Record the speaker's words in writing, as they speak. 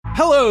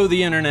Hello,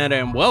 the internet,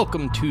 and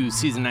welcome to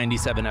season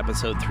 97,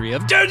 episode 3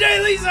 of Joe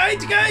Daly's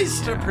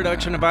Zeitgeist, a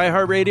production of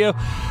iHeartRadio.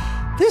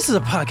 This is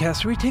a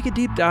podcast where we take a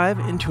deep dive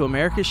into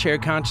America's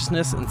shared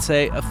consciousness and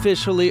say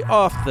officially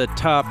off the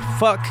top,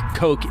 fuck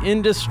Coke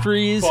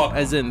Industries,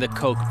 as in the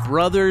Koch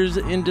brothers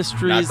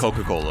industries. Not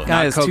Coca-Cola.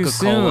 Guys, not too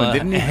Coca-Cola. soon.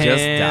 Didn't he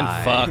just and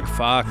die? fuck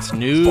Fox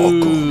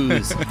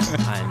News.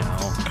 I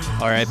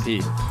know.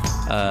 R.I.P.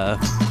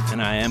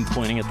 And I am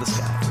pointing at the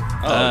sky.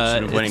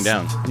 Should be pointing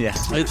down. Yeah.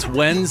 It's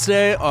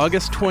Wednesday,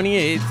 August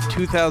 28th,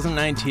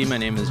 2019. My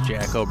name is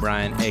Jack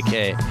O'Brien,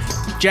 a.k.a.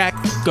 Jack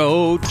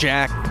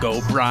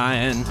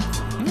O'Brien.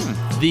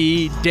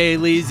 The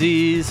Daily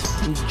Z's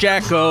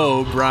Jack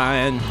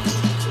O'Brien.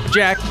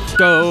 Jack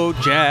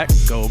O'Brien. Jack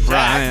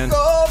O'Brien.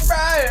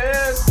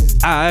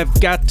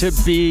 I've got to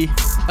be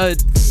a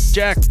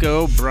Jack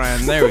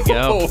O'Brien. There we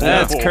go.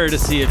 That's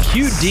courtesy of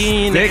Hugh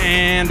Dean,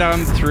 and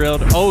I'm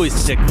thrilled. Always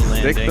stick the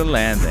landing. Stick the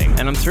landing.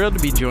 And I'm thrilled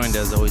to be joined,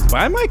 as always,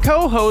 by my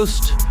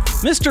co-host,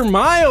 Mr.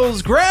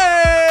 Miles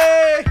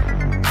Gray.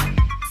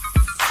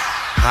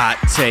 Hot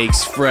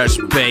takes, fresh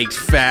baked,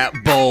 fat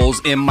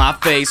bowls in my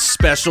face.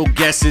 Special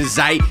guesses,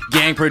 Zeit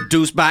Gang,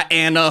 produced by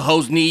Anna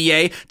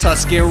Hosnier.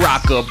 Tuscan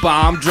rocker,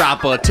 bomb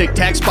dropper, tic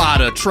tac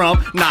spotter,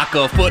 Trump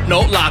knocker,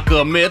 footnote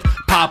locker, myth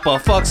popper,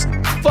 fuck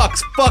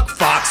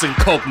Fox and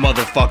Coke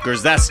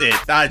motherfuckers. That's it.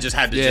 I just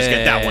had to just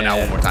get that one out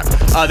one more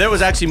time. There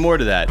was actually more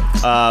to that,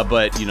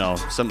 but you know,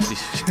 Sometimes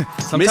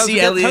Missy we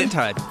get Elliott.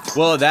 tongue-tied.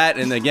 Well, that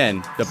and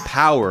again, the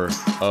power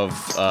of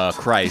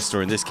Christ,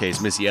 or in this case,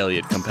 Missy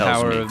Elliott, compels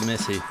Power me. of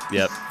Missy.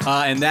 Yep.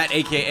 And that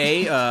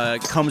AKA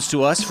comes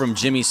to us from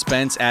Jimmy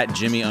Spence at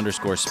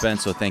Jimmy_Spence.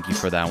 So thank you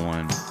for that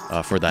one,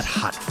 for that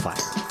hot fire.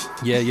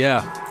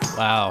 Yeah.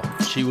 Wow.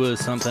 She was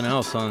something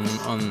else on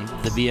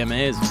the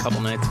VMAs a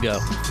couple nights ago.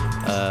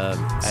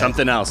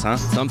 Something else, huh?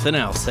 Something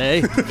else,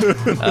 eh?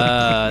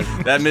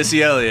 That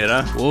Missy Elliott,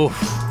 huh? Oof.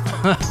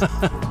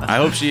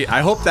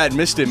 I hope that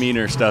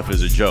misdemeanor stuff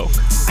is a joke.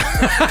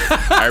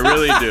 I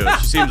really do.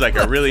 She seems like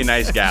a really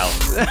nice gal.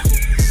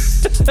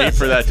 Hate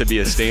for that to be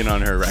a stain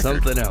on her record.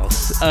 Something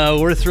else.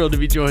 We're thrilled to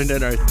be joined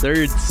in our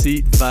third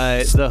seat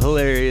by the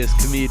hilarious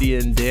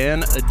comedian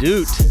Dan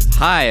Adut.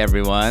 Hi,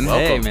 everyone.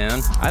 Hey,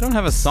 man. I don't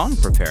have a song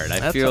prepared. I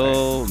That's feel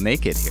all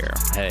naked here.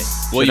 Hey.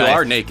 Well, you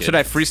are naked. Should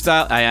I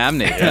freestyle? I am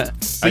naked.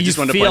 I you just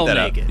wanted to feel point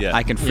that naked. out. Yeah.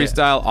 I can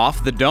freestyle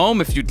off the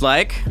dome if you'd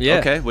like. Yeah.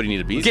 Okay. What do you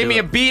need a beat? Give me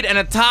a beat and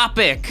a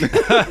topic.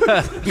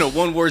 No,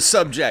 one-word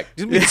subject.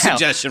 Give me a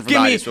suggestion for the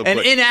Give me audience real an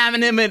quick.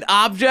 inanimate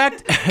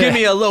object. Give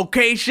me a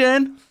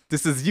location.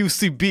 This is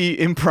UCB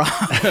Improv.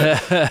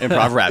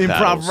 Improv rap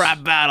battles. Improv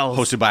rap battles.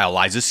 Hosted by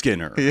Eliza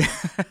Skinner.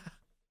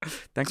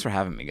 Thanks for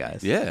having me,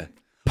 guys. Yeah.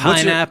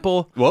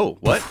 Pineapple. Whoa,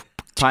 what?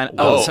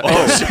 Oh,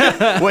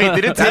 wait,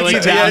 did it take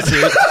you that?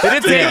 Did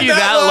it take you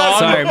that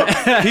long?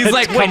 Sorry. He's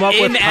like, come up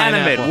wait, with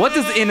inanimate. pineapple. What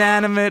does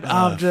inanimate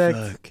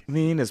object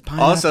mean? Is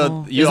pineapple?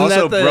 Also, you Isn't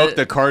also that the- broke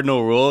the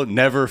cardinal rule: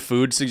 never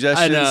food I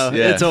suggestions. know.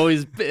 Yeah. It's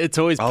always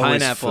Always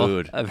pineapple.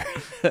 food.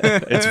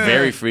 It's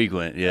very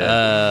frequent.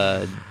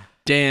 Yeah.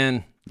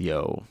 Dan,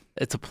 Yo.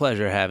 it's a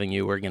pleasure having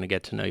you. We're going to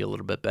get to know you a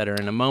little bit better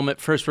in a moment.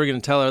 First, we're going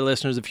to tell our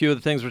listeners a few of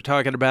the things we're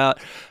talking about.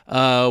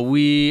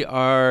 We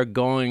are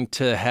going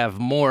to have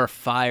more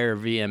fire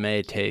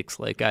VMA takes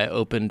like I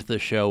opened the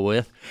show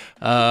with.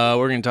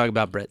 We're going to talk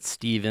about Brett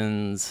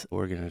Stevens.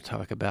 We're going to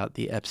talk about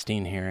the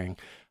Epstein hearing.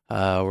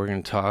 We're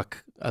going to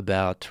talk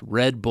about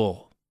Red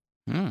Bull,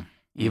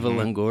 Eva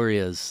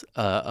Longoria's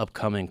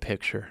upcoming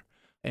picture,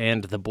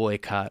 and the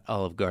boycott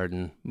Olive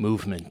Garden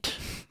movement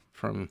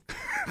from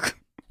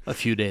a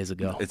few days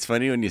ago. It's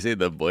funny when you say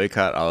the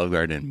boycott Olive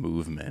Garden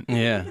movement.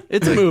 Yeah,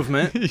 it's a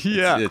movement.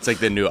 Yeah. It's like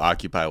the new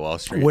Occupy Wall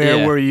Street. Where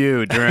Yeah. were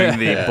you during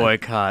the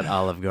boycott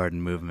Olive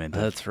Garden movement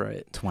of That's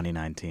right.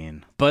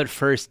 2019? But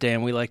first,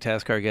 Dan, we like to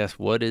ask our guests,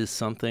 what is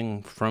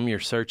something from your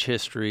search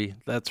history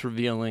that's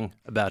revealing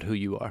about who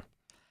you are?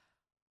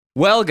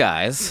 Well,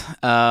 guys,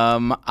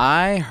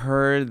 I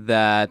heard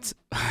that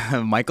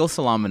Michael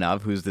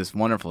Solomonov, who's this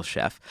wonderful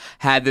chef,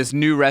 had this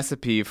new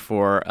recipe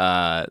for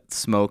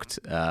smoked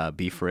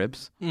beef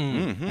ribs,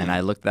 and I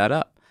looked that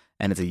up.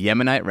 And it's a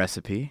Yemenite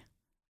recipe,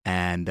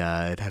 and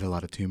it had a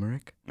lot of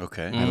turmeric,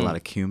 Okay. it had a lot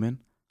of cumin,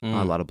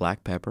 a lot of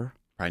black pepper.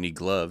 Probably need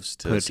gloves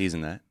to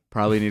season that.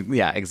 Probably need,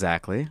 yeah,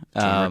 exactly.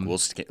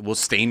 Turmeric will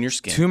stain your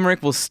skin.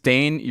 Turmeric will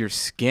stain your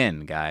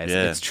skin, guys.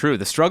 Yeah. It's true.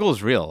 The struggle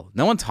is real.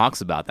 No one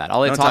talks about that. All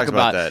they No one talk talks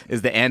about about that.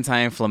 is the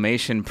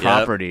anti-inflammation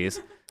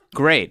properties.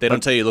 Great. They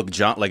don't tell you look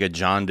like a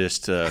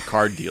jaundiced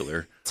card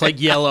dealer. It's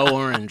like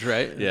yellow-orange,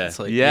 right? Yeah. It's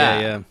like,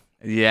 Yeah.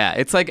 Yeah,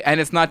 it's like, and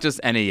it's not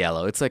just any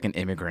yellow. It's like an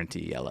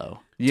immigrant-y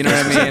yellow. You know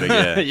what I mean?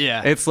 Yeah.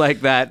 Yeah. It's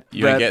like that.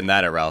 You ain't getting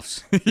that at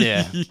Ralph's.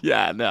 Yeah.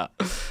 Yeah, no.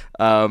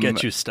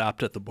 Get you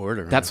stopped at the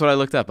border. That's what I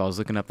looked up. I was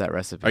looking up that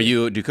recipe. Do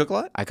you cook a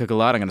lot? I cook a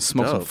lot. I'm gonna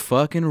smoke some Dope.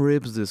 fucking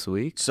ribs this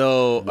week.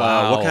 So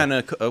Wow. what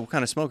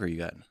kind of smoker you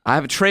got? I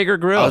have a Traeger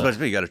grill. I was about to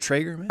say, you got a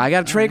Traeger, man? I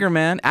got a Traeger,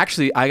 man.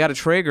 Actually, I got a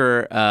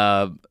Traeger.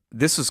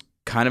 This was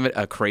kind of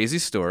a crazy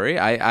story.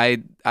 I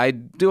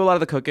do a lot of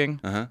the cooking.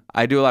 Uh-huh.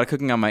 I do a lot of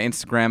cooking on my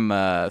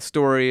Instagram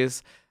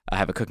stories. I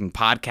have a cooking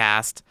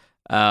podcast.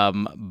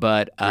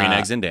 But Green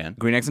Eggs and Dan.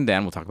 Green Eggs and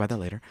Dan. We'll talk about that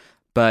later.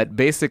 But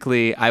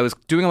basically, I was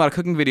doing a lot of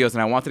cooking videos,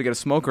 and I wanted to get a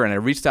smoker, and I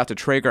reached out to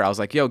Traeger. I was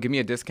like, yo, give me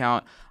a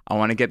discount. I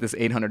want to get this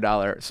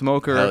 $800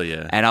 smoker, Hell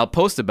yeah. and I'll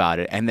post about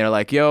it. And they're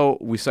like, yo,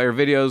 we saw your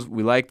videos.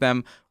 We like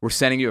them. We're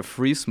sending you a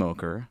free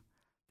smoker.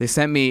 They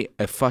sent me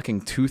a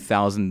fucking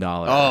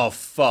 $2,000 Oh,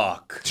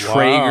 fuck.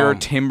 Traeger Wow.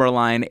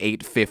 Timberline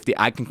 850.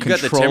 I can control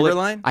got the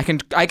Timberline?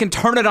 it. I can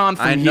turn it on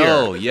from I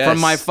know, here, yes. from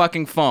my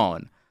fucking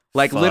phone.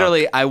 Like Fuck.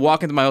 literally, I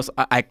walk into my house,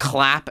 I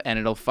clap, and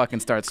it'll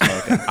fucking start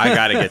smoking. I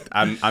gotta get.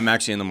 I'm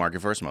actually in the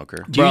market for a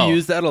smoker. Do Bro, you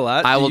use that a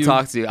lot? I Do will you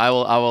talk to you. I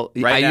will.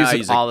 Right I now, use I it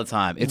use all the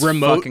time. It's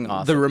remote, fucking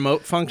awesome. The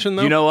remote function,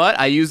 though? You know what?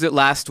 I used it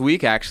last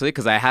week actually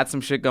because I had some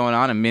shit going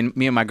on, and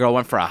me and my girl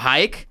went for a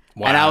hike,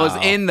 and I was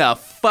Wow. in the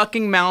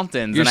fucking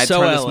mountains, You're and I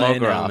so turned the LA smoker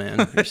now, off.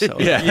 man. You're so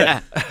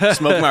Yeah. Yeah.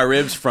 Smoke my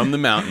ribs from the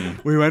mountain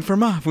We went for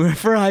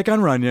a hike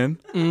on Runyon.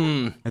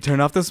 I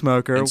turned off the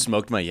smoker. and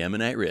smoked my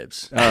Yemenite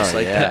ribs. Oh, Just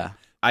like yeah. that.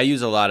 I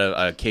use a lot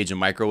of Cajun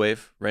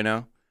microwave right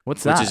now.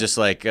 What's Which that? is just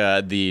like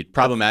the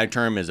problematic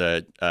term is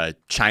a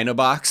China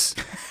box.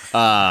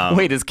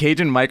 Wait, is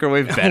Cajun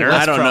microwave better?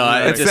 I don't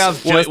know. It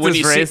sounds just when as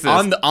you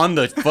racist. see on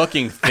the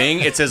fucking thing,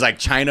 it says like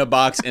China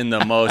box in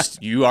the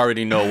most. You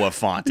already know what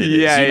font it is.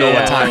 Yeah, you know yeah.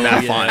 what time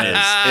that Yeah.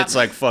 font is. It's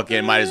like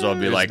fucking. Might as well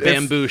be like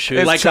bamboo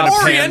shoot. like chop an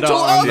suey. Oriental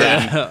on the-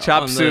 oven.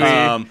 Chop on the-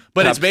 suey.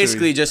 But it's Chop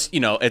basically suey. just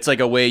it's like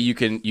a way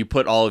you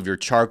put all of your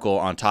charcoal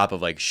on top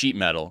of like sheet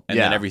metal, and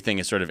then Yeah. everything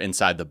is sort of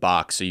inside the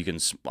box. So you can.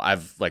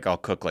 I'll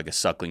cook like a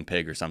suckling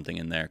pig or something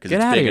in there because Get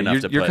it's out of big here.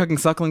 enough to You're put. cooking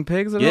suckling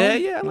pigs at all?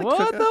 Yeah, like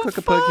What the cook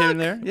a pig here and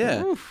there. fuck?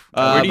 Yeah.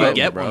 Where do you but-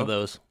 get bro. one of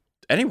those?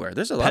 Anywhere.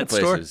 There's a lot Pet of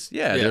store? places.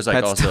 Yeah, Yeah, there's like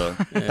pet also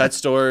pet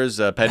stores,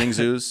 petting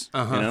zoos. You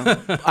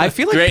know? I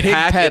feel like Great pig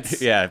hack.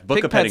 pets. Yeah, book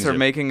pig a petting pets are zoo.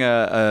 making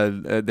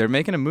they're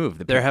making a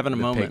move. They're having a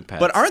the moment. Pig pets.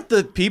 But aren't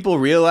the people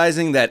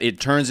realizing that it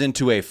turns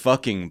into a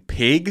fucking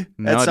pig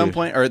No, at some dude.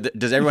 point? Or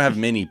does everyone have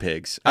mini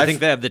pigs? I think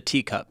they have the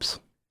teacups.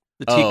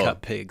 The Oh.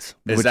 teacup pigs.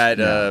 Is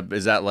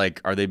that like,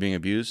 are they being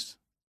abused?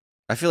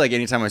 I feel like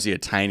anytime I see a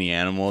tiny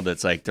animal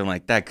that's like, they're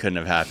like, that couldn't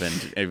have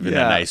happened in a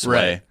Yeah, nice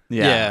right. way.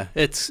 yeah.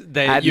 It's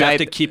At you have night-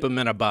 to keep them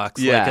in a box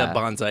Yeah. like a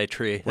bonsai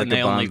tree, Like and a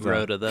they only bonsai.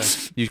 grow to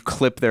the. You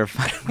clip their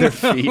their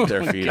feet.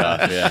 Their feet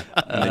off, yeah.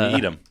 And then you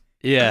eat them.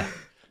 Yeah,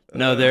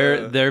 no,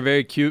 they're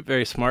very cute,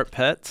 very smart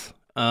pets.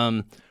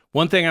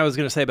 One thing I was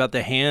going to say about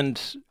the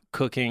hand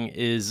cooking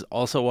is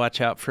also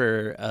watch out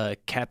for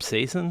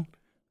capsaicin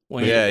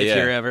when Yeah, if yeah.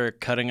 you're ever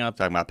cutting up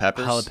Talking about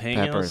peppers. jalapenos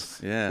Peppers.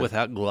 Yeah.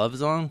 without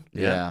gloves on.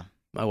 Yeah.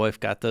 My wife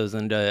got those,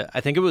 and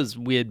I think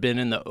we had been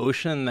in the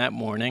ocean that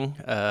morning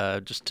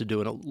just to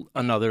do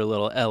another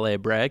little LA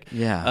brag.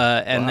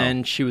 Yeah. And Wow.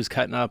 then she was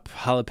cutting up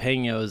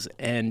jalapenos,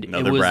 and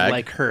Another it was brag?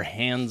 like her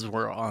hands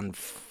were on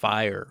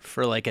fire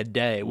for like a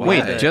day. while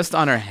Wait, the- just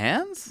on her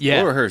hands?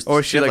 yeah, Or her,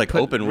 Or she had like put-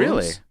 open really?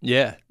 wounds.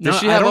 yeah. Does No,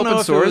 she I have don't know open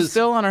if it sores was-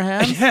 still on her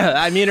hands? Yeah,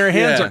 I mean her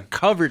hands Yeah. are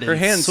covered Her in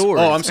hands. sores.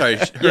 Oh, I'm sorry.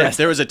 Yes.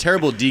 There was a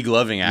terrible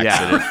degloving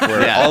accident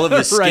where Yeah. all of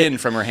the skin Right.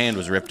 from her hand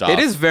was ripped off. It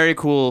is very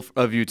cool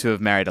of you to have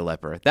married a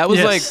leper. That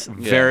was Yes. like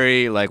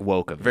very like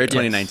woke of you. very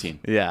 2019.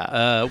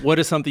 Yeah. What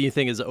is something you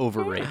think is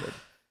overrated?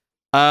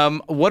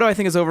 What do I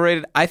think is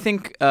overrated? I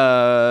think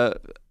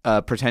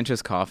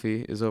pretentious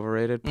coffee is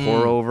overrated.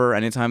 Pour over.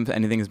 Anytime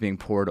anything is being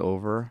poured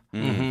over.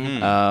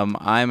 Mm-hmm.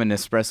 I'm an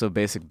espresso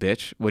basic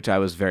bitch, which I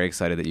was very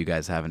excited that you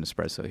guys have an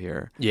espresso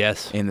here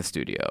Yes. in the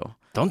studio.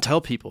 Don't tell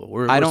people.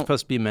 We're don't-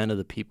 supposed to be men of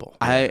the people.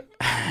 I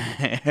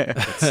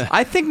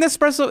think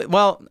Nespresso.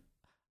 Well,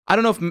 I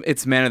don't know if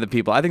it's man of the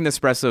people. I think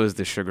Nespresso is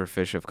the sugar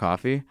fish of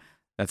coffee.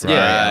 That's a very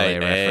Right. LA Hey,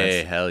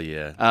 reference. hell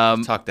yeah.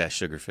 Talk that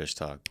sugarfish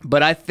talk.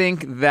 But I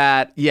think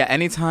that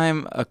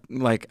anytime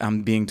like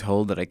I'm being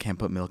told that I can't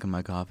put milk in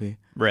my coffee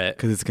Right.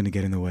 because it's gonna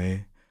get in the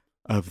way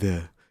of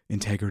the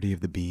integrity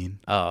of the bean.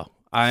 Oh,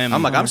 I'm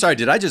I'm like, I'm sorry,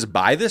 did I just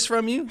buy this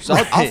from you? So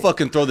I'll Right.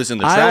 fucking throw this in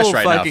the I trash will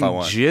right now fucking if I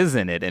want. jizz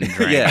in it and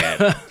drink it.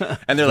 Yeah.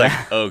 And they're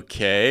like,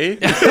 okay.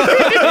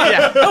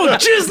 oh,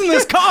 jizz in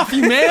this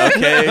coffee, man.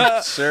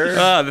 Okay, sure.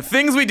 The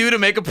things we do to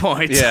make a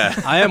point. Yeah.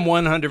 I am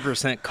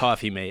 100%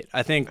 coffee mate.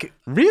 I think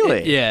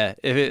Really? yeah,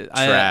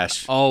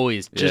 Trash.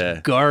 Always just Yeah.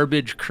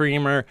 garbage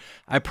creamer.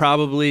 I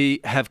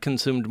probably have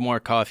consumed more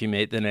coffee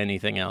mate than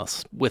anything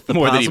else, with the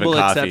More than even possible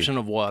coffee. exception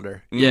of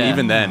water. Yeah.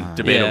 Even then,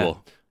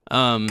 debatable. Yeah.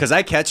 Because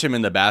I catch him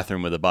in the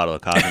bathroom with a bottle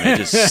of coffee and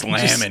just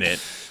slamming it.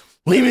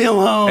 Leave me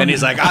alone. And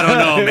he's like, I don't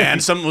know, man.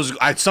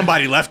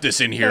 Somebody left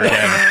this in here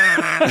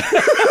again.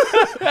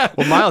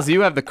 Well, Miles,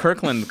 you have the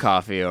Kirkland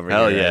coffee over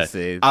Hell here. I yeah.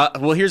 see.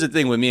 Well, here's the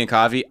thing with me and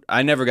coffee.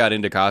 I never got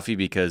into coffee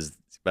because,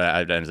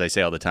 as I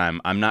say all the time,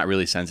 I'm not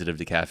really sensitive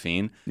to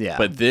caffeine. Yeah.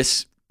 But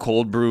this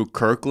cold brew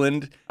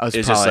Kirkland was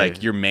is just probably-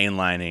 like you're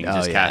mainlining Oh,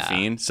 just yeah.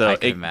 caffeine. I So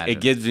can imagine.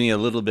 it gives me a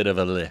little bit of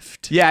a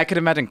lift. Yeah, I could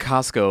imagine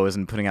Costco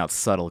isn't putting out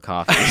subtle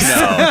coffee.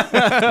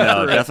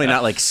 No, definitely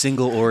not like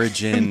single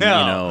origin,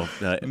 No.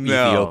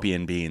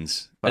 Ethiopian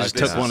beans. I just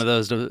took one of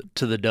those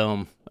to the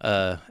dome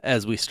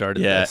as we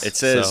started Yeah, this. it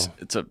says so.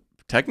 it's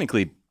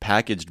technically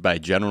packaged by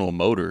General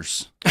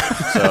Motors.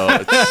 So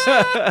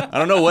I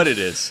don't know what it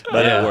is,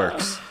 but Yeah. it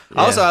works.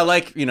 Also, I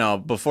like,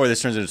 before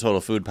this turns into a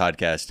total food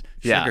podcast,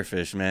 Yeah.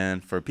 sugarfish,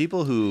 man, for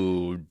people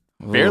who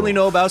barely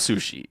know about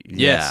sushi.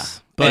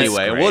 Yes. But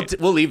Anyway,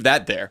 we'll leave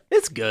that there.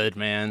 It's good,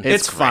 man.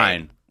 It's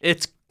fine.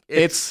 It's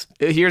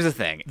here's the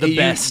thing. The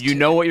best. You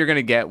know what you're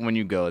gonna get when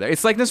you go there.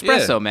 It's like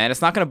Nespresso, man.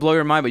 It's not gonna blow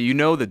your mind, but you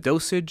know the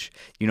dosage.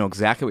 You know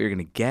exactly what you're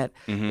gonna get.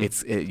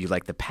 You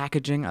like the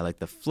packaging. I like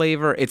the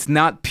flavor. It's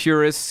not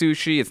purist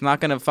sushi. It's not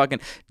gonna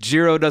fucking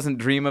Jiro doesn't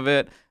dream of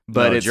it.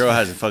 But Jiro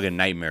has fucking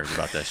nightmares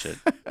about that shit.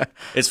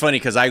 It's funny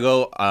because I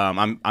go,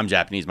 I'm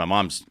Japanese. My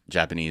mom's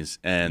Japanese,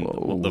 and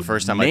the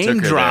first time I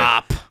took her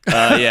drop.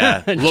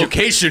 there,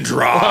 location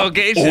drop,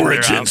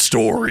 origin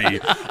story.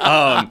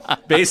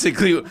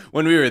 Basically,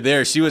 when we were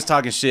there, she was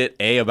talking shit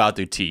about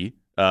the tea.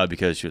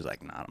 Because she was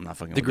like, nah, I'm not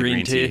fucking with the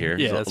green tea here.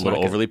 Yeah, it's a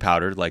little overly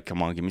powdered. Like,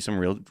 come on, give me some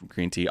real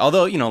green tea.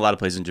 Although, a lot of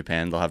places in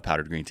Japan, they'll have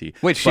powdered green tea.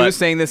 Wait, she was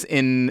saying this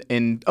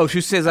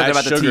she says that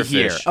about the tea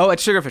here. Oh, at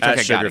Sugarfish.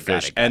 Okay,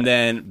 got it. And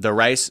then the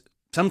rice,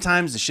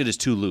 sometimes the shit is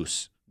too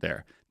loose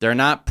there. They're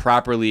not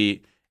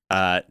properly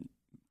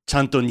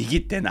chanto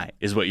nigitte nai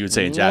is what you would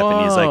say in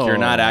Japanese. Like, you're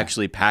not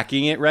actually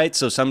packing it right.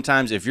 So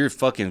sometimes if your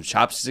fucking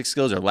chopstick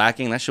skills are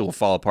lacking, that shit will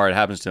fall apart. It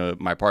happens to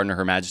my partner,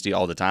 Her Majesty,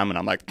 all the time. And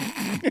I'm like...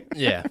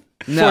 Yeah.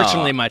 No.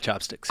 Fortunately, my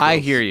chopsticks. I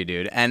hear you,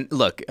 dude. And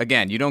look,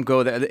 again, you don't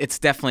go there. It's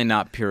definitely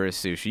not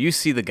purist sushi. You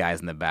see the guys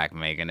in the back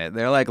making it.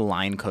 They're like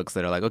line cooks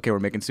that are like, okay, we're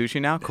making sushi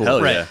now. Cool.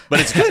 Hell yeah. But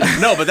it's good.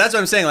 No, but that's what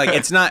I'm saying. Like,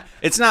 it's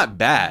not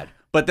bad.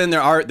 But then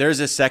there's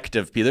a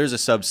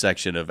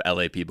subsection of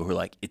LA people who are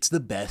like, it's the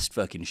best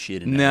fucking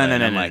shit in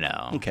LA.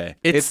 No. Okay.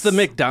 It's the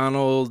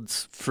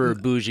McDonald's for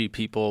bougie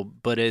people,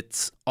 but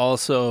it's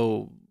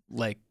also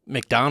like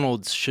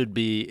McDonald's should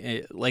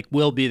be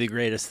will be the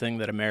greatest thing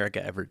that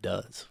America ever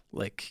does.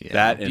 Like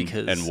that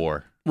and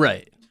war.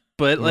 Right.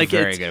 But We're like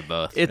very it's good at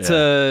both. It's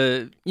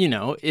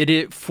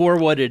it for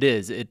what it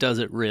is, it does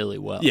it really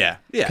well. Yeah.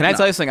 Can I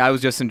tell you something? I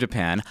was just in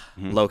Japan,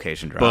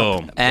 location drop.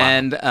 Boom.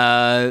 And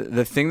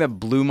the thing that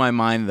blew my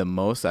mind the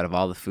most out of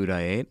all the food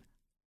I ate,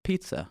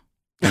 pizza.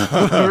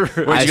 Where'd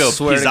you go?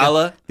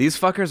 Pizzala? These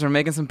fuckers are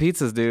making some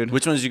pizzas, dude.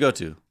 Which ones did you go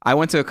to? I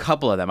went to a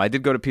couple of them. I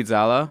did go to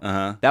Pizzala.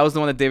 Uh-huh. That was the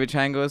one that David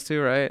Chang goes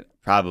to, right?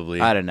 Probably.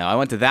 I don't know. I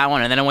went to that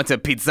one, and then I went to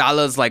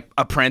Pizzala's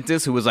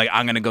apprentice, who was like,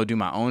 I'm gonna go do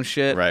my own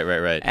shit.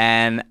 Right.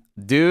 And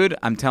dude,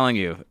 I'm telling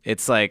you,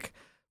 it's like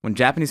when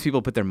Japanese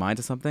people put their mind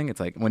to something, it's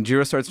like when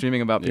Jiro starts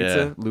dreaming about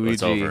pizza,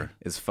 Luigi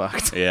is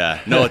fucked.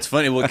 Yeah. No, it's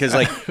funny because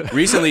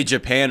recently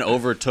Japan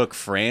overtook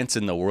France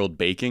in the world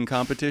baking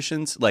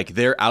competitions. Like,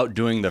 they're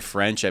outdoing the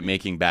French at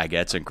making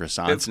baguettes and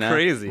croissants It's now.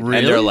 crazy. And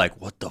they're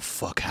like, what the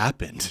fuck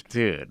happened?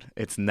 Dude,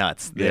 it's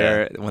nuts.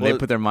 Yeah. When they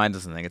put their mind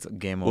to something, it's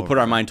game over. We'll put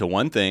our mind to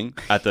one thing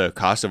at the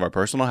cost of our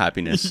personal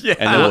happiness, and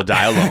then we'll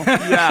die alone.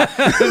 Yeah.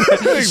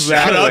 Exactly.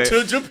 Shout out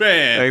to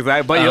Japan.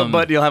 Exactly.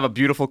 But you'll have a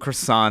beautiful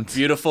croissant.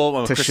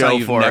 Beautiful to croissant show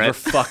you've for never it.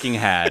 fucking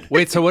had.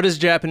 Wait, so what is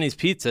Japanese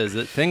pizza? Is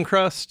it thin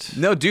crust?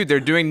 No, dude,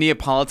 they're doing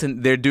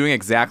Neapolitan. They're doing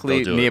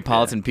exactly They'll do it,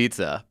 Neapolitan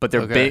pizza, but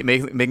they're Okay.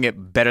 making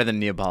it better than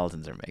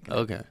Neapolitans are making.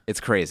 Okay. It's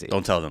crazy.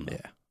 Don't tell them.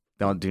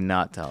 Yeah. Do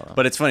not tell them.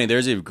 But it's funny.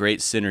 There's a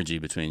great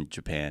synergy between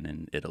Japan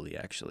and Italy,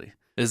 actually.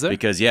 Is there?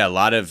 Because, a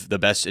lot of the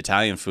best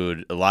Italian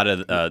food, a lot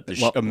of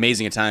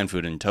amazing Italian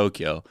food in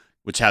Tokyo,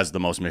 which has the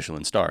most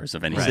Michelin stars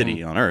of any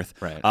city on earth.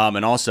 Right.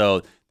 And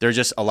also, there's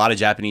just a lot of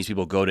Japanese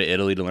people go to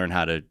Italy to learn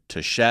how to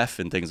chef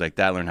and things like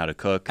that, learn how to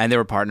cook. And they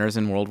were partners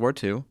in World War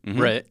II.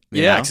 Right.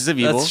 The Yeah. Axis of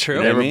Evil. That's true.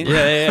 You know what I mean?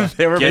 Yeah.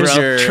 They were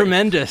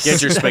Tremendous.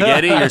 Get your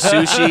spaghetti, your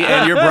sushi,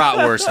 and your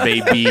bratwurst,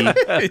 baby.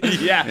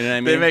 Yeah, You know what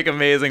I mean? they make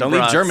amazing. Don't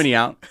brats. leave Germany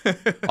out.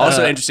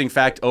 Also, interesting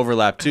fact,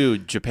 overlap too.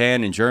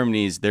 Japan and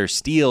Germany's, their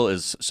steel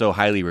is so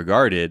highly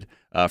regarded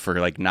for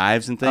like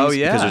knives and things. Oh,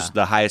 yeah. Because there's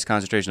the highest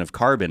concentration of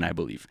carbon, I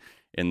believe,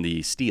 in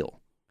the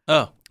steel.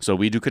 Oh. So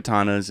we do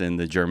katanas and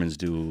the Germans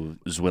do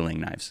Zwilling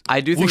knives.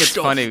 I do think it's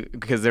Whoosh. funny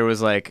because there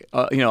was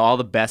all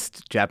the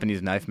best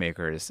Japanese knife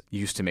makers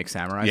used to make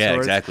samurai Yeah,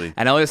 swords. exactly.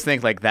 And I always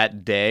think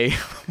that day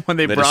when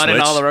they They brought in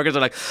just all the switched. workers,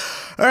 they're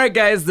like, all right,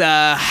 guys,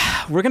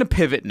 we're going to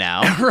pivot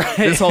now. Right.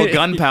 This whole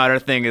gunpowder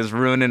thing is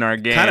ruining our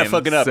game. Kinda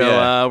fucking up, So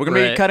yeah. we're going to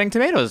be Right. cutting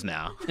tomatoes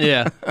now.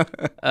 Yeah.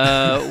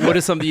 What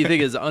is something you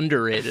think is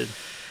underrated?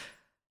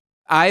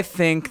 I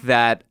think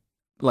that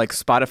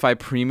Spotify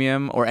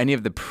Premium or any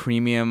of the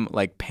premium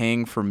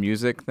paying for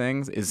music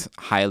things is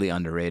highly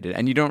underrated,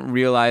 and you don't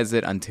realize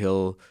it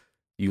until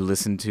you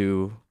listen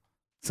to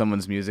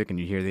someone's music and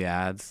you hear the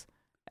ads,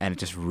 and it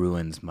just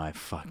ruins my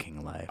fucking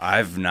life.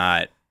 I've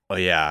not. Oh,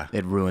 yeah.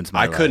 It ruins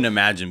my I life. couldn't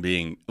imagine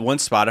being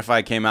once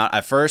Spotify came out.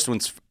 At first,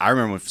 I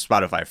remember when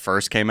Spotify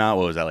first came out.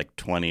 What was that, like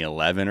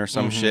 2011 or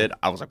some shit?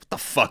 I was like, "What the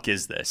fuck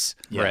is this?"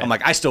 Yeah. I'm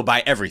like, I still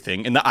buy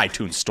everything in the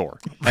iTunes store,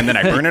 and then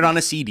I burn it on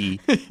a CD,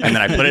 and then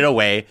I put it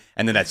away,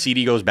 and then that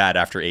CD goes bad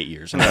after 8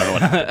 years, and I don't know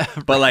what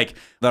happened. But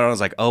then I was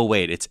like, oh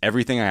wait, it's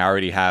everything I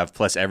already have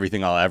plus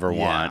everything I'll ever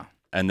want,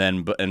 and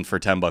then for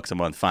 $10 a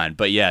month, fine.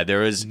 But yeah, there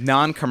was.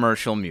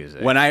 Non-commercial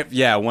music. When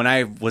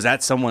I was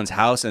at someone's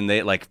house and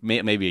they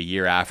maybe a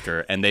year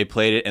after and they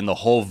played it and the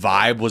whole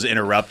vibe was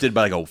interrupted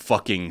by a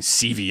fucking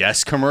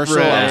CVS commercial, I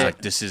was Right.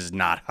 like, this is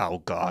not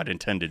how God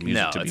intended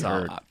music no, to be it's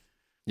heard. all.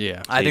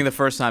 Yeah. I think the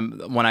first time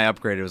when I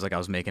upgraded, it was like I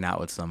was making out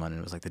with someone, and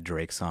it was like the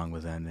Drake song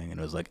was ending, and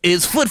it was like,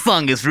 "Is foot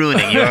fungus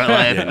ruining your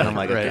life?" And I'm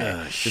like, Right.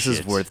 okay, this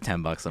is worth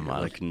 $10 a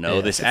month. Like,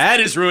 no, this ad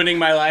is ruining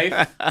my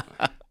life.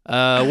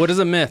 What is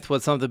a myth?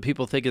 What's something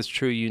people think is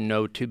true you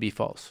know to be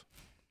false?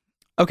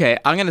 Okay,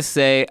 I'm gonna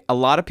say a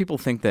lot of people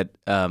think that.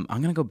 I'm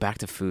gonna go back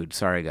to food.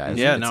 Sorry, guys.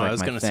 Yeah, It's no, like I was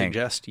my going to thing.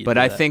 suggest you But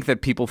do I that. think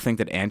that people think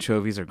that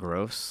anchovies are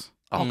gross.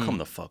 Oh, come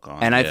the fuck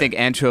on. And I think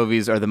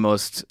anchovies are the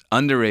most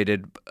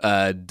underrated,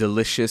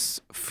 delicious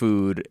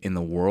food in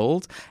the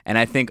world. And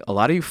I think a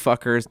lot of you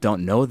fuckers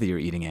don't know that you're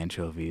eating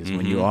anchovies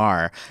when you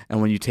are.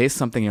 And when you taste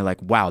something, you're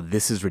like, wow,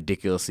 this is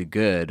ridiculously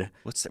good.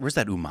 where's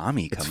that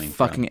umami It's coming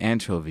fucking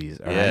anchovies,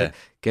 all Yeah. right?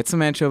 Get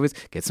some anchovies,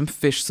 get some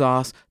fish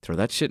sauce, throw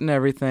that shit in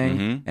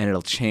everything, and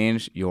it'll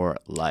change your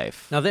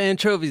life. Now, the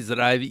anchovies that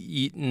I've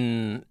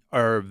eaten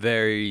are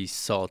very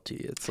salty.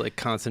 It's like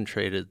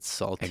concentrated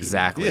salty.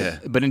 Exactly. Yeah.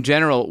 But in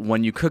general,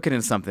 when you cook it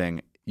in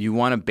something, you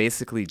want to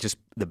basically just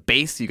the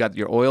base. You got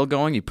your oil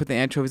going. You put the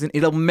anchovies in.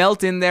 It'll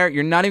melt in there.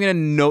 You're not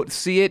even gonna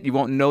see it. You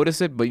won't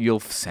notice it, but you'll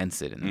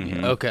sense it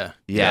in there. Okay.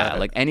 Yeah, Got it.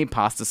 like any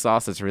pasta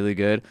sauce that's really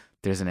good.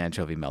 There's an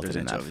anchovy melted There's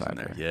in that anchovies in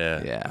fucker.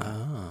 there.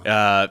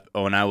 Yeah.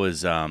 When I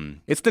was,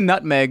 It's the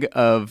nutmeg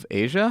of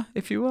Asia,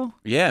 if you will.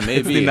 yeah, the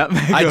maybe.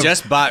 nutmeg I of-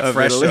 just bought of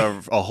fresh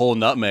Italy. a whole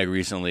nutmeg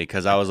recently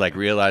because I was like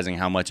realizing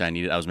how much I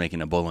needed. I was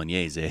making a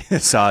bolognese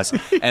sauce,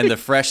 and the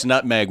fresh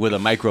nutmeg with a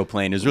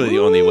microplane is really the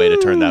only way to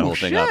turn that whole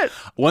thing up. shit.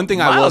 One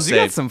thing I will Miles, say,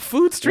 you got some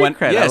food street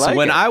cred. Yes, I like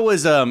when it. I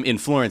was in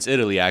Florence,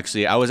 Italy,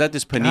 actually, I was at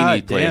this panini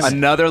God place. damn it.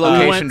 Another You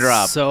location went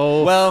drop.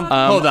 So Well,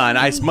 hold on.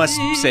 I must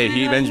say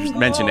he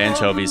mentioned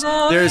anchovies.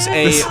 There's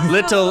a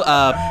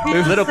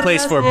little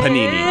place for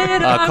panini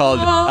called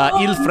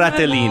Il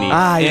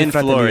Fratellini Il in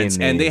Florence,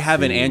 Fratellini, and they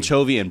have an sì.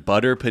 anchovy and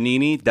butter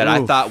panini that I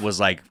Oof. thought was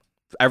like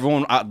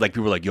everyone like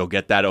people were like, "Yo,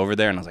 get that over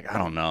there," and I was like, "I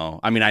don't know."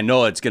 I mean, I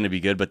know it's gonna be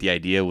good, but the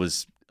idea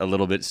was a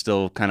little bit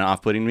still kind of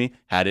off-putting me.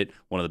 Had it,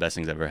 one of the best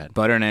things I've ever had.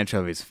 Butter and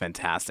anchovies,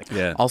 fantastic.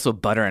 Yeah. Also,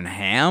 butter and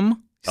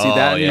ham. See Oh,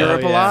 that in yeah.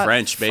 Europe Oh, a yeah. lot?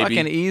 French, baby.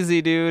 Fucking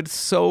easy, dude.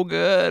 So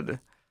good.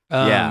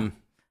 Yeah.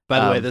 By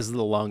the way, Um, this is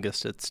the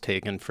longest it's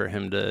taken for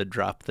him to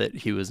drop that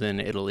he was in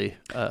Italy.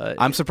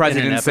 I'm surprised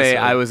in he an didn't say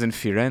episode. I was in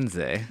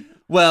Firenze.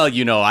 Well,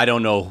 I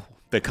don't know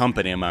the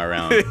company I'm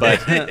around, but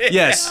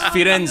yes,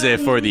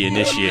 Firenze for the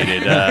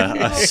initiated,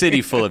 a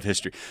city full of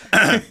history.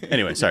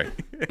 Anyway, sorry.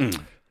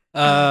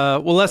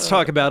 Well, let's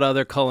talk about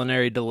other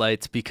culinary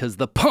delights because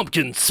the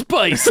pumpkin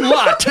spice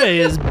latte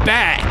is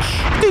back.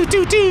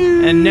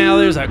 And now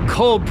there's a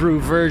cold brew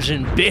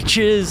version,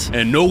 bitches.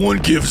 And no one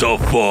gives a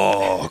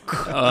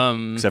fuck.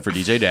 Um, Except for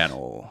DJ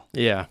Daniel.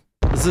 yeah.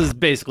 This is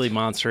basically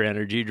Monster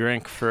Energy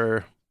drink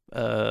for,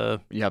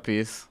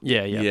 Yuppies.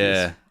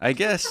 yeah. I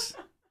guess.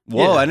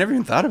 Whoa, Yeah. I never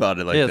even thought about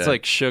it like yeah, that. it's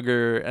like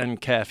sugar and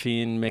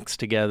caffeine mixed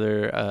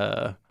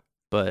together,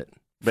 but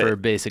for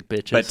basic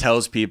bitches. But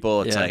tells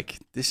people it's Yeah. like,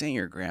 this ain't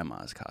your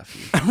grandma's coffee.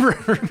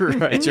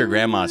 right. It's your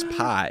grandma's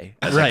pie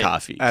as Right. a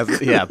coffee.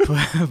 Yeah,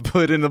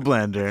 put in the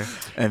blender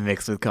and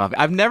mix with coffee.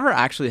 I've never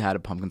actually had a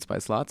pumpkin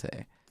spice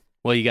latte.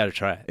 Well, you got to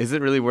try it. Is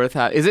it really worth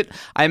having? Is it?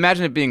 I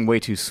imagine it being way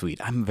too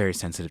sweet. I'm very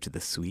sensitive to the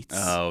sweets.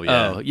 Oh,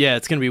 yeah. Oh, yeah,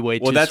 it's going to be way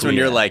too Well, that's when sweet.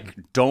 you're like,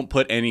 don't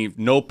put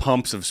no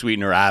pumps of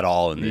sweetener at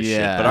all in this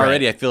Yeah. shit. But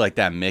already I feel like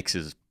that mix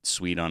is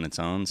sweet on its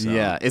own. So.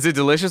 Yeah. Is it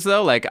delicious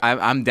though? Like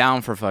I'm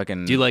down for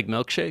fucking. Do you like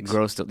milkshakes?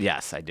 gross?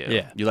 Yes, I do.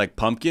 Yeah. You like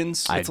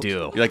pumpkins? I do.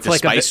 You like the like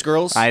a Spice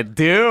Girls? I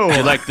do.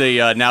 You like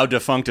the now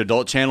defunct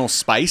adult channel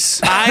Spice?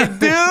 I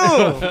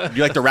do.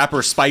 You like the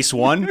rapper Spice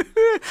One?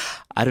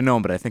 I don't know,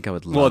 but I think I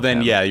would love. Well, then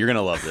them. yeah, you're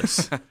gonna love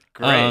this.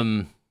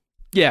 Great.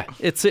 Yeah,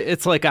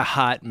 it's like a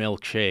hot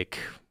milkshake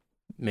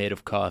made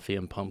of coffee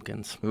and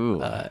pumpkins. Ooh.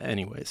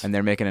 Anyways. And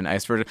they're making an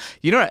iced version.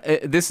 You know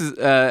what? This is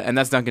and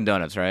that's Dunkin'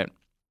 Donuts, right?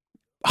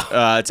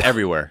 It's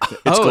everywhere. It's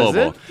Oh, is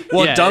global. it?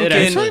 Well, Yeah, it Dunkin'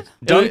 actually-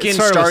 Dunkin' it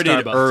started with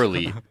started Starbucks.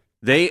 early.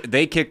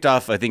 They kicked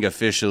off, I think,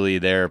 officially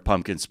their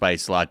pumpkin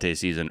spice latte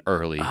season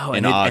early Oh,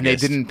 in and August. they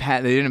didn't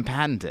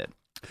patent it.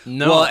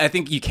 No. Well, I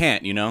think you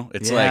can't.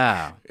 It's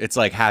Yeah.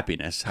 like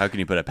happiness. How can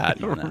you put a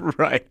patent on that?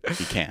 Right.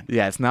 You can't.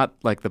 Yeah, it's not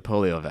like the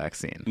polio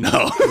vaccine.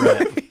 No.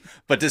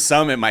 But to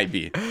some, it might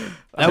be.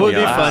 that would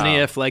be Wow. funny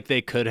if like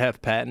they could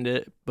have patented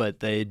it, but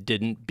they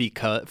didn't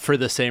because for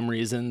the same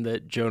reason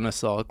that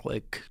Jonas Salk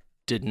like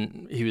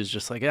didn't. He was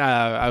just like,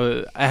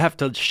 I have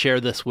to share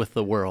this with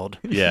the world.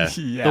 Yeah.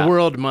 The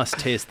world must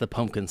taste the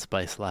pumpkin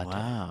spice latte.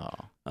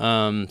 Wow.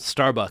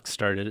 Starbucks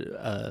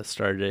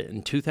started it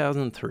in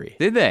 2003.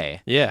 Did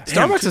they? Yeah.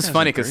 Starbucks is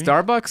funny because 2003?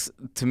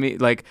 Starbucks, to me,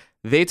 like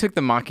they took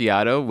the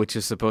macchiato, which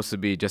is supposed to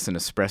be just an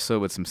espresso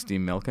with some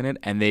steamed milk in it,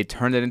 and they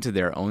turned it into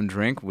their own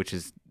drink, which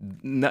is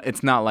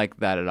it's not like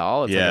that at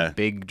all. It's Yeah. like a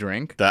big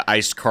drink. The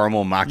iced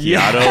caramel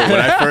macchiato. When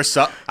I first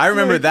saw, I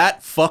remember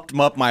that fucked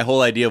up my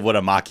whole idea of what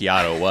a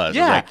macchiato was. I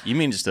Yeah. was like, you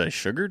mean just a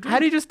sugar drink? How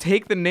do you just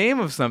take the name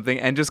of something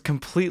and just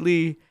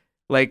completely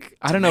Like,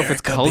 I don't know if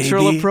it's America,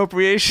 cultural baby.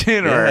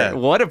 appropriation Yeah. or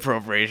what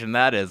appropriation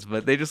that is,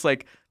 but they just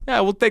like, yeah,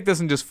 we'll take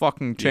this and just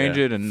fucking change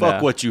it. And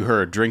fuck what you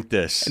heard. Drink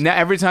this. Now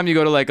every time you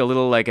go to like a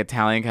little like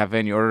Italian cafe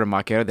and you order a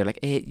macchiato, they're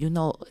like, do you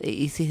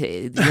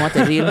want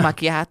a real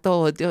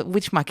macchiato?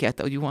 Which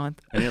macchiato you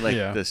want? And you're like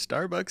Yeah. the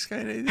Starbucks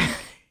kind of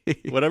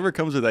whatever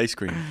comes with ice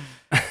cream.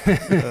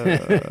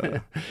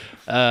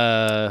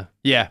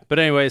 Yeah, but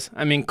anyways,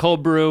 I mean,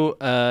 cold brew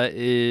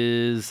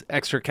is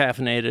extra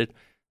caffeinated.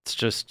 It's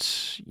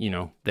just,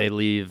 they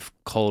leave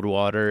cold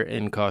water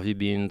in coffee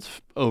beans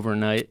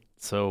overnight.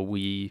 So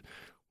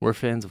we're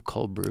fans of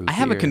cold brew. I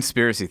have a here.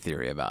 conspiracy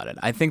theory about it.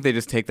 I think they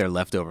just take their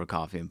leftover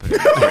coffee and put it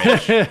in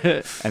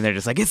the fridge, and they're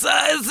just like, it's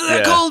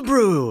a cold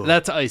brew.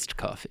 That's iced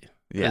coffee.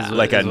 Yeah. Is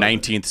Like a is what-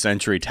 19th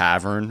century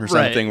tavern or Right,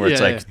 something where it's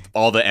yeah, like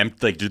all the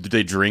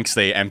they drinks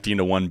they empty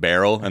into one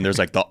barrel and there's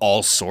like the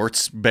all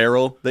sorts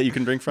barrel that you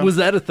can drink from. Was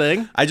that a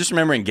thing? I just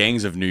remember in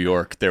Gangs of New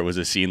York there was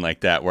a scene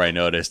like that where I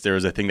noticed there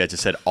was a thing that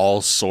just said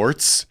all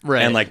sorts,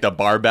 Right. and like the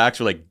bar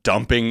backs were like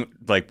dumping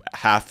like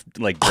half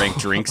like drank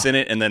drinks in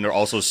it, and then they're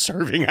also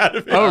serving out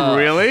of it. Oh,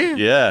 really?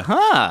 Yeah.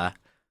 Huh.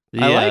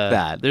 I like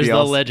that. There's The the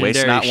all- legendary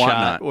waste not, want shot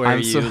not. where I'm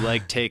you so-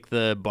 like take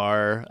the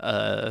bar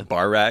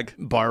Bar rag.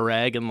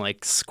 rag and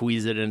like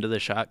squeeze it into the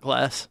shot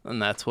glass, and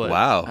that's what.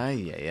 Wow.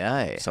 Ay, ay,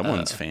 ay.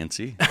 Someone's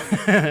fancy.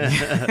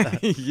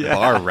 Yeah.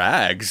 Bar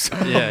rags.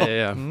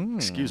 Yeah.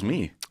 Excuse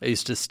me. I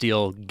used to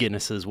steal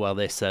Guinnesses while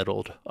they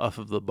settled off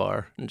of the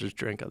bar and just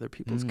drink other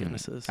people's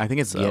Guinnesses. I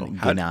think it's So-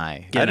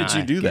 Gunai. How did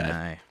you do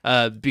that?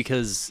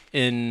 Because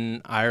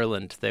in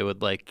Ireland they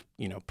would like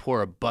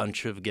pour a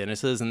bunch of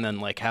Guinnesses and then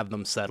like have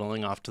them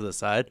settling off to the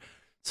side,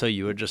 so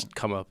you would just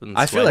come up and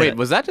I feel swipe like- Wait,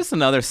 was that just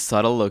another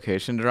subtle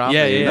location drop?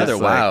 Yeah, That you yeah, Another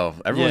just, like- wow.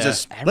 Everyone's Yeah.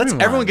 just let's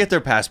everyone Everyone. get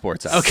their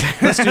passports out. Okay.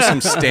 Let's do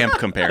some stamp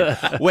compare.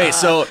 Wait,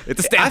 so It's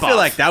a stamp I feel off.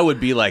 like that would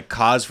be like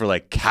cause for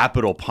like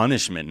capital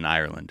punishment in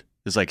Ireland.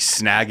 It's like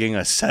snagging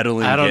a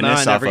settling I don't know. I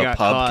Guinness off never a got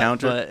pub caught,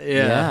 counter. but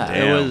Yeah. it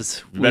Damn.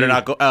 was. You better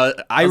not go. I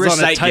Irish was on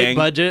a Sight tight Gang.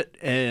 budget,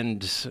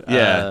 and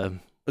Yeah.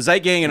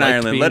 Zeit Gang in liked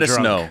Ireland. being Let us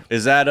drunk. know.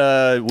 Is that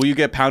will you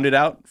get pounded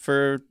out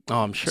for oh,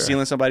 I'm sure.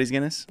 stealing somebody's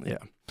Guinness? Yeah.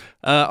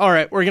 All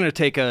right, we're gonna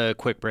take a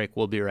quick break.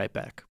 We'll be right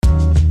back.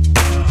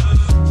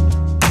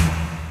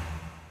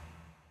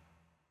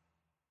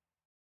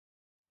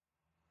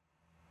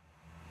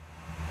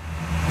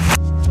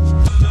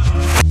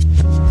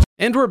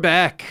 And we're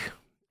back,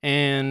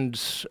 and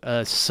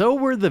so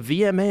were the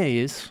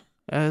VMAs,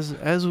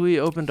 as we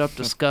opened up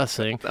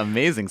discussing.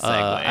 Amazing segue.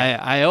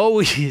 I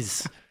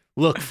always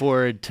look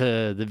forward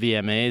to the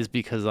VMAs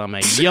because I'm a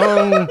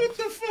young, What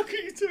the fuck are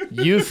you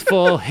doing?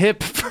 youthful,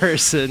 hip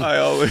person. I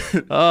always.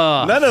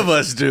 Oh, None of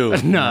us do.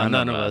 no,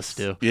 none of us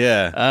do.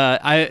 Yeah.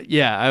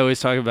 I always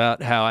talk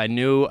about how I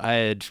knew I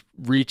had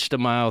reached a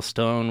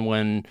milestone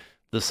when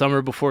the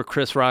summer before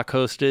Chris Rock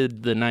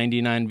hosted the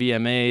 99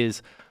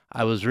 VMAs.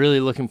 I was really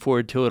looking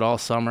forward to it all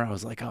summer. I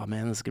was like, oh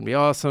man, this is going to be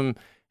awesome.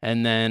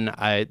 And then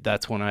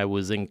that's when I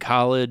was in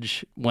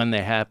college when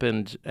they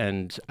happened,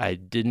 and I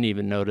didn't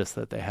even notice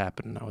that they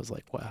happened. And I was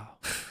like, wow,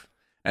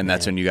 And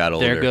that's when you got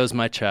older. there goes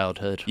my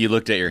childhood. You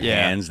looked at your Yeah.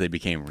 hands; they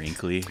became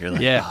wrinkly. You're like,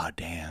 Yeah. oh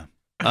damn,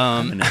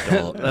 I'm an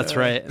adult. That's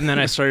right. And then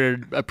I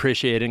started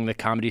appreciating the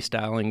comedy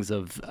stylings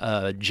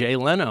of Jay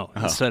Leno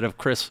instead of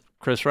Chris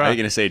Are Rock. you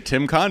gonna say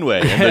Tim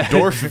Conway and the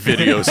Dorf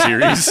video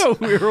series?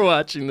 We were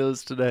watching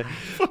those today.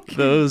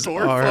 Those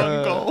Dorf are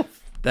on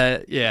golf.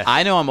 that yeah.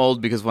 I know I'm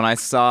old because when I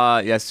saw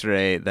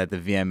yesterday that the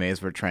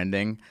VMAs were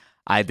trending,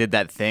 I did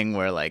that thing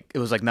where like it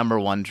was like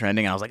 #1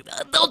 trending, and I was like,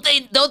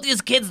 don't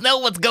these kids know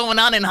what's going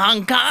on in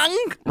Hong Kong?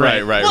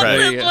 Right.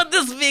 What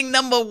this being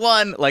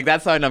 #1? Like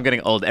that's how I know I'm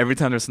getting old. Every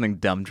time there's something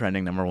dumb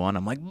trending #1,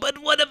 I'm like, but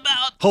what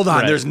about? Hold on,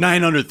 Right. there's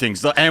 900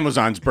 things. The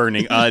Amazon's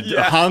burning.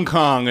 Hong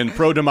Kong and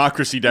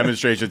pro-democracy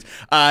demonstrations.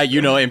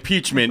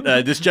 Impeachment.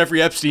 This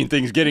Jeffrey Epstein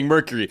thing's getting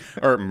mercury.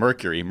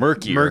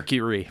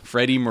 Mercury.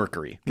 Freddie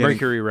Mercury.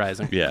 Mercury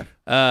Rising. Yeah,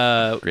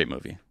 great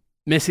movie.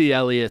 Missy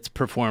Elliott's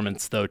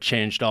performance though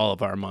changed all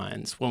of our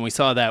minds. When we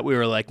saw that, we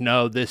were like,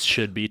 no, this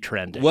should be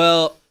trending.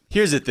 Well,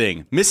 here's the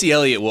thing. Missy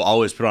Elliott will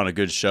always put on a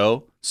good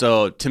show.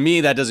 So to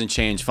me, that doesn't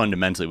change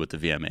fundamentally what the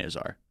VMAs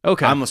are.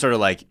 Okay. I'm sort of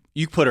like,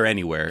 you put her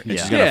anywhere and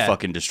she's going to Yeah.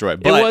 fucking destroy it.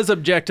 It But was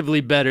objectively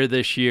better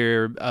this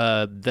year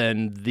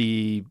than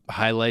the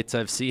highlights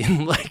I've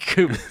seen, like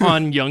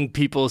on young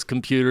people's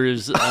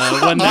computers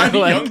when they're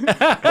like,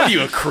 what are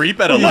you, a creep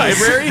at a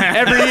library?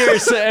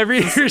 every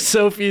year,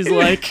 Sophie's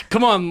like,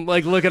 "Come on,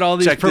 like look at all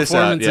these Check this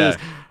out, performances,"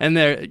 yeah. and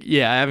I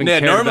haven't Yeah,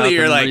 cared about normally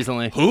you're them like,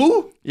 recently.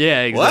 who?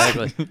 Yeah,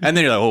 exactly. What? And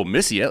then you're like, oh,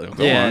 Missy Elliott.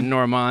 Go Yeah, on.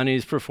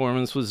 Normani's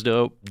performance was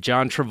dope.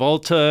 John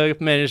Travolta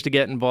managed to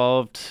get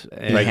involved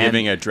and By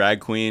giving a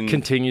drag queen.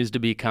 continues to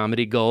be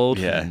comedy gold.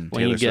 Yeah, when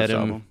Taylor you get Swift's him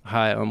album.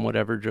 high on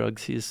whatever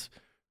drugs he's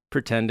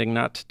pretending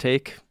not to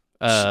take.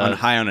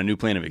 high on a new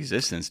plane of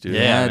existence, dude.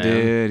 Yeah, man.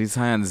 dude. He's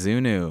high on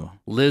Zunu.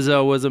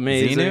 Lizzo was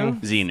amazing.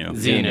 Xenu.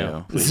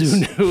 Zunu. Please.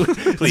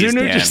 Zunu. Please, Zunu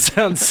Dan. just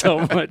sounds so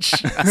much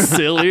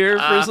sillier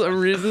for some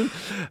reason.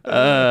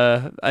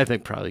 I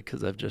think probably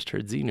because I've just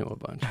heard Xenu a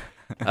bunch.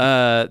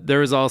 There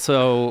was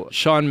also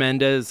Shawn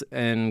Mendes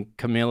and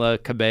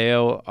Camila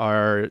Cabello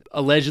are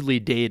allegedly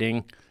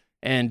dating.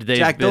 And they've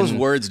Jack, been... those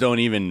words don't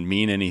even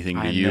mean anything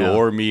to you know.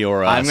 or me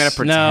or us. I'm gonna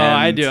pretend. No,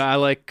 I do. I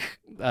like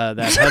that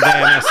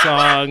Havana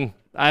song.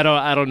 I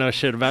don't know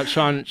shit about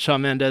Shawn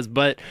Mendes,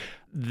 but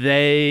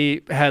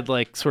they had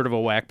like sort of a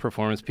whack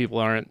performance. People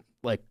aren't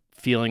like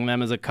feeling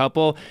them as a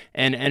couple.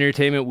 And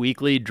Entertainment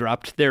Weekly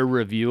dropped their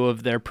review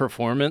of their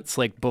performance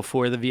like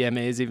before the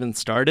VMAs even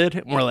started.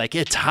 And we're like,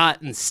 it's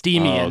hot and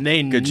steamy, and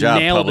they good job,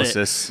 nailed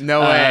publicists.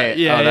 No way.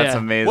 yeah, oh, that's yeah.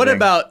 amazing. What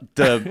about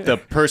the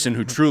person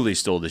who truly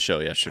stole the show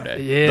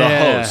yesterday? Yeah.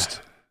 The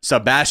host,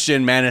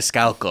 Sebastian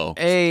Maniscalco.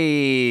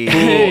 Hey.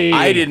 Hey.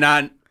 I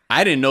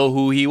didn't know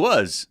who he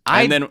was.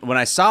 And then when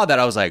I saw that,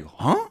 I was like,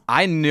 huh?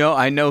 I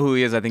know who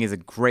he is. I think he's a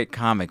great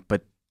comic,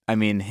 but I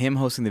mean, him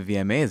hosting the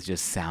VMAs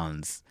just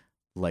sounds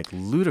like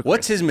ludicrous.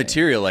 What's his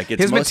material? Like,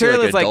 it's His mostly material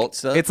like is adult like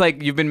stuff? it's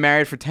like you've been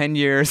married for 10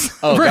 years.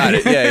 Oh, got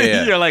it.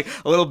 Yeah. You're like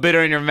a little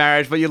bitter in your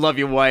marriage, but you love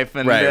your wife,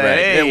 and Right.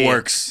 hey, It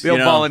works. They'll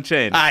ball and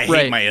chain. I hate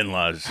Right. my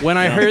in-laws. When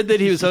I heard that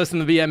he was hosting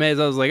the VMAs,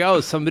 I was like,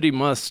 oh, somebody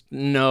must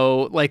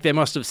know, like they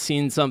must have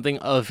seen something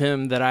of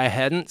him that I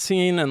hadn't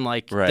seen, and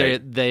like Right.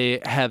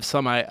 they have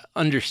some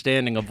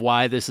understanding of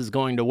why this is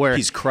going to work.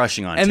 He's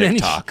crushing on and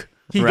TikTok.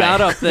 Then he got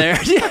up there.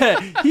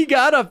 Yeah, he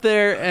got up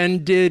there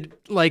and did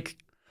like,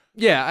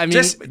 yeah, I mean,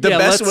 Just the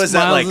best was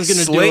that like Miles is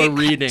gonna Slate, do a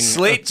reading.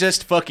 Slate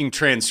just fucking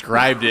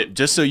transcribed it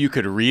just so you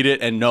could read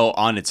it and know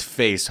on its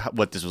face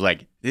what this was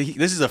like.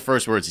 This is the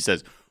first words he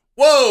says.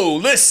 Whoa,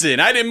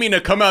 listen, I didn't mean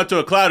to come out to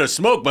a cloud of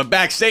smoke, but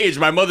backstage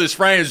my mother's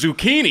frying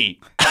zucchini.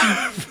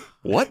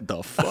 What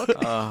the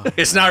fuck?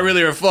 It's not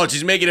really her fault.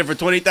 She's making it for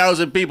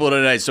 20,000 people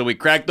tonight, so we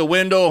cracked the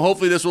window.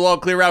 Hopefully this will all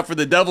clear out for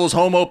the Devil's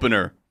home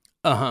opener.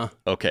 Uh-huh.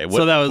 Okay,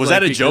 So that was like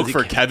that a because joke he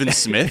for ca- Kevin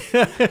Smith?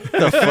 The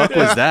fuck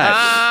was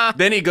that?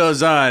 Then he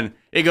goes on.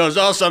 He goes,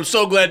 also, I'm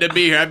so glad to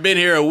be here. I've been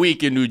here a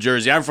week in New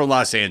Jersey. I'm from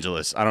Los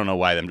Angeles. I don't know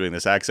why I'm doing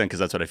this accent because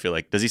that's what I feel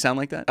like. Does he sound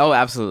like that? Oh,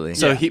 absolutely.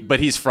 So but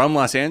he's from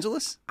Los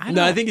Angeles?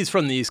 No, I think he's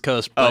from the East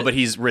Coast. But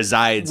he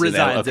resides in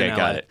LA. Resides in Okay,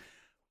 got LA. it.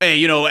 Hey,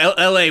 you know,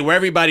 LA, where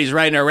everybody's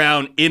riding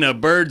around in a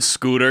bird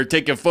scooter,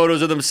 taking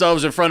photos of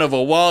themselves in front of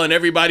a wall, and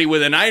everybody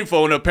with an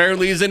iPhone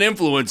apparently is an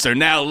influencer.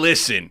 Now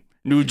listen,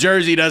 New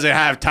Jersey doesn't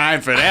have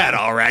time for that,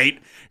 all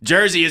right?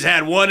 Jersey has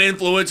had one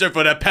influencer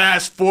for the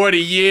past 40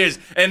 years,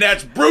 and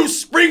that's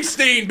Bruce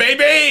Springsteen,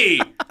 baby!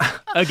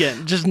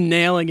 Again, just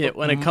nailing it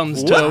when it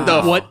comes What the to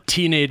f- what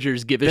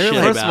teenagers give a shit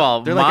First about. of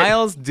all, They're like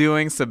Miles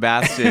doing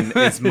Sebastian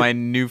is my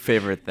new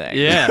favorite thing.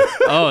 Yeah.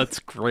 Oh, it's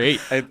great.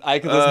 I could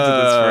listen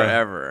to this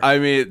forever. I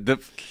mean,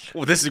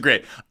 this is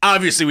great.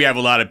 Obviously, we have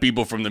a lot of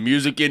people from the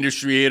music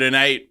industry here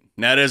tonight.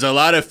 Now, there's a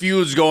lot of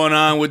feuds going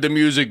on with the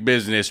music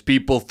business,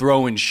 people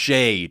throwing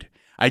shade.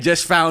 I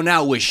just found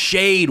out what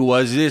shade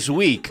was this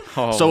week.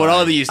 So with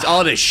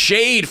all the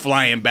shade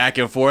flying back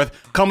and forth,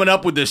 coming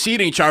up with the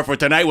seating chart for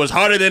tonight was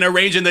harder than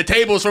arranging the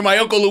tables for my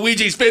Uncle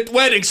Luigi's 5th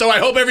wedding, so I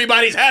hope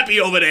everybody's happy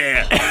over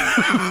there.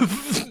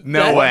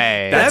 no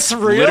way. That's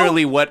real?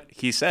 literally what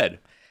he said.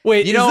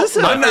 Wait, You know, is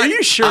this I'm are not-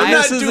 you sure I'm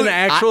this not is doing- an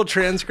actual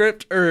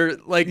transcript? Or,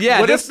 like, Yeah,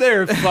 what this- if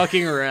they're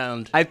fucking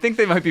around? I think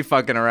they might be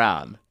fucking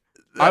around.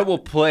 I will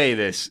play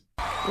this.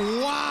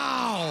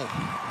 Wow.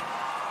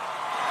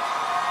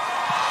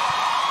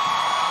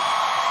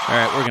 All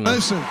right, we're going to...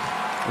 Listen,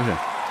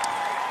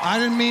 I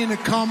didn't mean to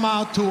come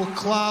out to a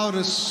cloud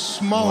of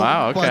smoke.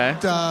 Wow, okay.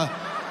 But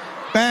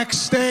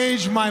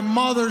backstage, my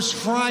mother's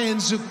frying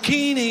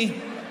zucchini.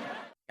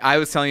 I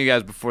was telling you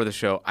guys before the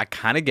show, I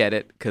kind of get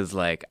it because,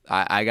 like,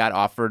 I got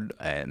offered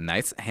a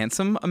nice,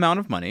 handsome amount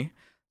of money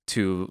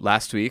to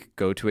last week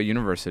go to a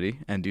university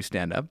and do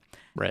stand-up.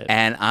 Right.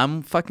 And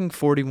I'm fucking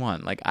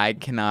 41. Like, I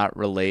cannot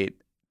relate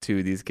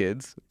to these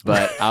kids.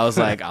 But I was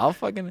like, I'll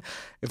fucking...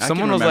 If I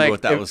someone can was remember like...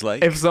 what that was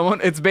like. If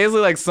someone... It's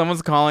basically like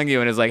someone's calling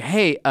you and is like,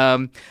 hey,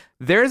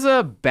 there's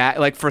a bag...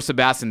 Like, for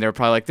Sebastian, they're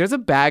probably like, there's a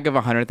bag of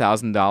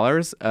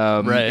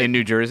 $100,000 Right. in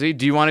New Jersey.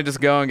 Do you want to just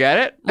go and get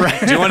it?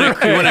 Right. Do you want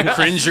to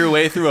cringe your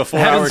way through a 4-hour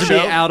Happens to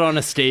show? be out on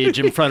a stage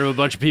in front of a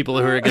bunch of people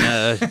who are going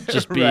to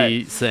just be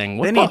Right. saying,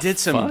 what Then the he did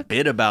some fuck?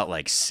 bit about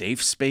like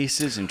safe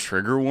spaces and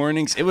trigger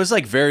warnings. It was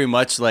like very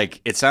much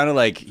like it sounded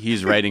like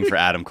he's writing for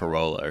Adam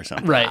Carolla or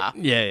something. Right.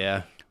 Yeah,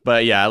 yeah.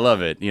 But yeah, I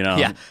love it. You know.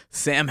 Yeah.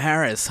 Sam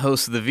Harris,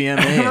 host of the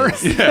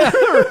VMAs.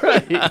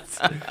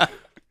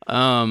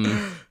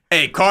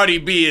 Hey, Cardi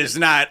B is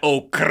not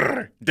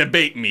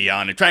debate me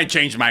on it. Try and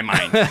change my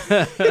mind.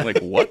 Like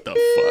what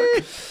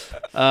the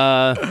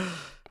fuck?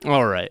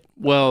 All right.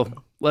 Well,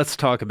 let's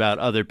talk about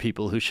other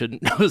people who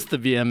shouldn't host the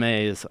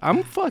VMAs.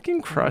 I'm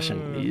fucking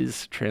crushing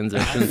these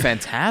transitions.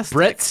 Fantastic.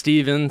 Brett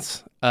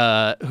Stevens,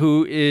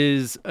 who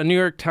is a New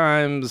York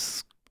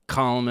Times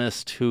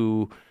columnist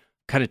who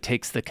kind of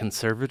takes the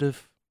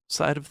conservative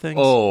side of things?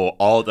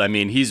 I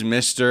mean, he's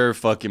Mr.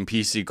 fucking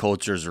PC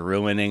culture's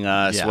ruining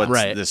us. Yeah, What's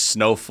right. the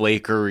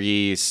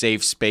snowflakery,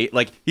 safe space?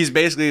 Like, he's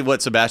basically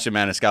what Sebastian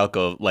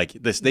Maniscalco, like,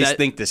 they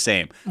think the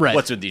same. Right.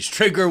 What's with these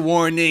trigger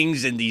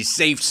warnings and these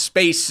safe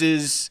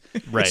spaces?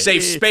 Right.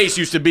 Safe space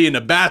used to be in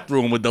the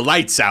bathroom with the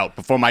lights out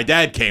before my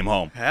dad came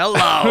home.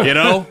 Hello. You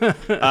know?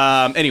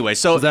 Anyway,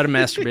 so. Was that a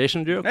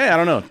masturbation joke? Hey, I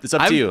don't know. It's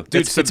up to you.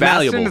 Dude, It's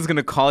Sebastian malleable. is going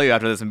to call you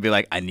after this and be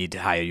like, I need to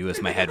hire you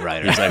as my head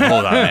writer. He's like,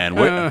 hold on, man.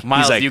 Miles,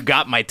 He's like, you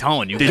got my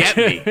tone. You get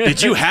me.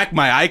 Did you hack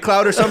my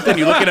iCloud or something?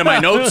 You looking at my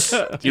notes?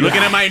 You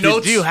looking at my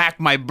notes? Did you hack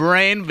my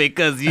brain?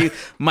 Because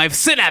my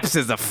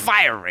synapses are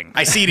firing.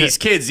 I see these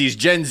kids, these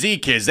Gen Z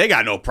kids, they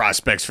got no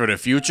prospects for the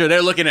future.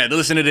 They're listening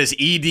to this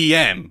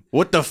EDM.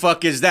 What the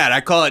fuck is that? I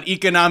call it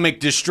economic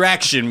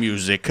distraction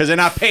music because they're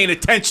not paying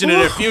attention to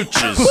their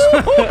futures.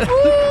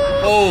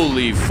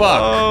 Holy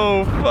fuck.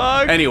 Oh,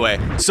 fuck. Anyway,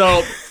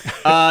 so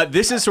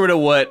this is sort of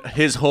what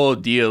his whole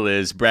deal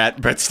is,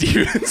 Brett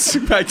Stevens.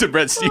 Back to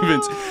Brett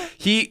Stevens.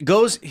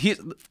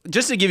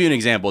 Just to give you an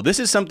example, this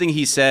is something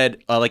he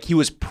said, like he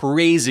was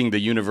praising the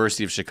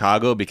University of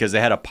Chicago because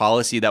they had a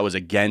policy that was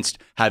against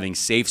having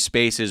safe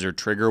spaces or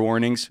trigger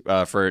warnings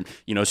for,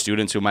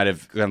 students who might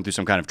have gone through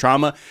some kind of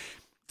trauma.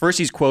 First,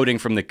 he's quoting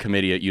from the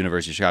committee at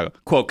University of Chicago.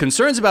 Quote,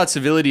 concerns about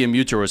civility and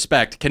mutual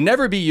respect can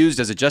never be used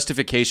as a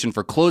justification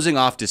for closing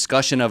off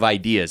discussion of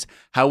ideas,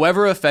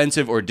 however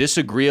offensive or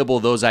disagreeable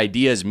those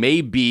ideas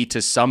may be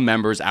to some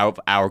members of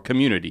our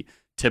community.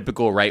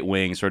 Typical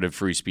right-wing sort of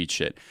free speech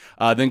shit.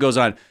 Then goes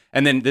on,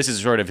 and then this is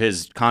sort of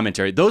his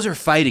commentary. Those are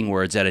fighting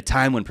words at a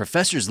time when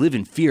professors live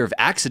in fear of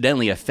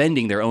accidentally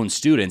offending their own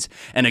students,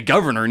 and a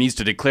governor needs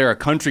to declare a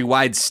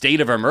countrywide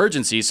state of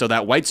emergency so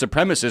that white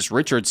supremacist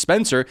Richard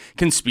Spencer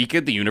can speak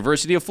at the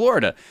University of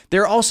Florida.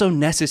 They're also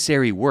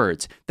necessary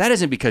words. That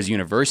isn't because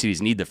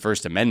universities need the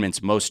First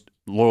Amendment's most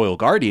loyal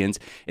guardians.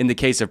 In the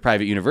case of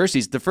private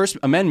universities, the First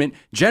Amendment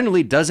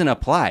generally doesn't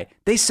apply.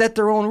 They set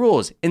their own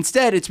rules.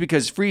 Instead, it's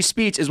because free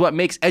speech is what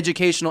makes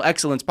educational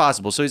excellence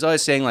possible. So he's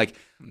always saying, like,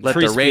 let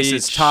Free the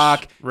racists speech.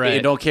 talk. Right.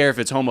 You don't care if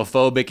it's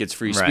homophobic, it's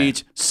free Right.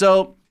 speech.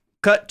 So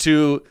cut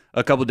to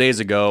a couple days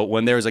ago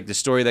when there was like the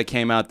story that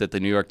came out that the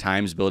New York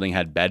Times building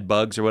had bed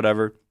bugs or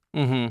whatever.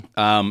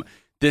 Mm-hmm.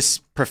 This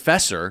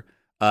professor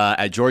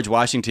at George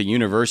Washington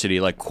University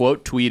like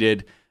quote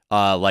tweeted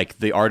like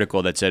the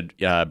article that said,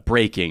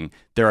 breaking,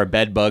 there are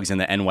bed bugs in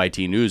the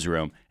NYT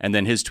newsroom. And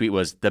then his tweet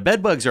was, the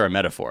bed bugs are a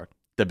metaphor.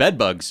 The bed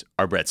bugs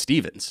are Brett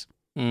Stevens.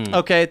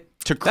 Okay,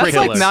 to That's crickets.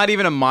 like not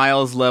even a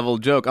Miles level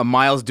joke. A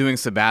Miles doing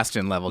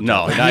Sebastian level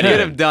No, joke. not He could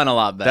even. have done a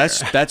lot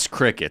better. That's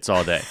crickets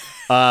all day.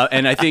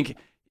 And I think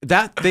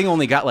that thing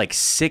only got like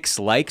 6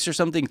 likes or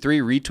something, 3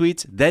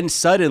 retweets. Then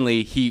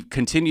suddenly he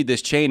continued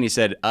this chain. He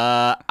said,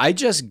 I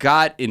just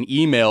got an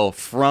email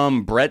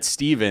from Brett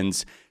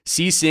Stevens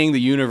CCing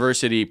the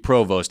university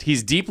provost.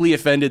 He's deeply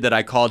offended that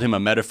I called him a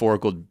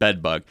metaphorical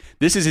bedbug.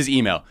 This is his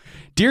email.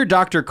 Dear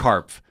Dr.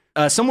 Karpf,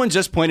 someone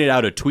just pointed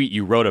out a tweet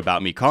you wrote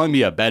about me, calling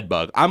me a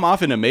bedbug. I'm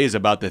often amazed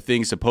about the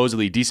things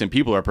supposedly decent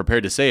people are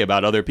prepared to say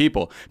about other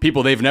people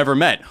they've never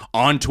met,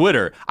 on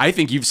Twitter. I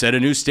think you've set a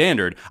new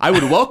standard. I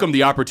would welcome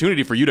the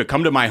opportunity for you to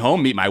come to my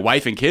home, meet my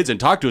wife and kids, and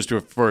talk to us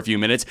for a few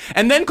minutes,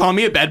 and then call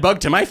me a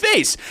bedbug to my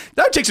face.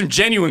 That would take some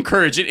genuine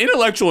courage and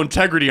intellectual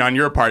integrity on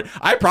your part.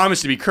 I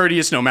promise to be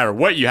courteous no matter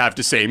what you have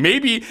to say.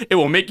 Maybe it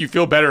will make you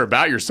feel better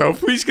about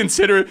yourself. Please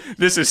consider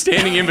this a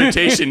standing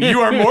invitation.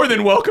 You are more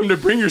than welcome to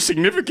bring your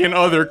significant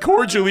other.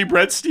 Cordially,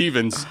 Brett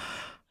Stevens.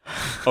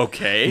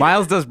 Okay.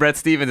 Miles does Brett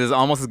Stevens is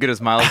almost as good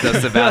as Miles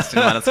does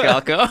Sebastian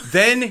Maniscalco.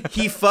 Then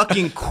he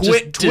fucking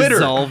quit Twitter.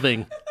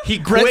 Dissolving. He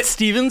Brett quit.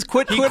 Stevens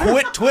quit He Twitter?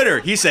 quit Twitter.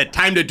 He said,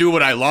 time to do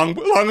what I long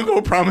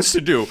ago promised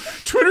to do.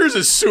 Twitter is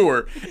a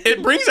sewer.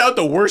 It brings out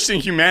the worst in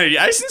humanity.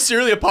 I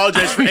sincerely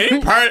apologize for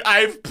any part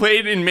I've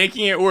played in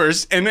making it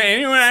worse, and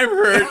anyone I've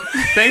hurt,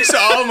 thanks to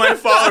all of my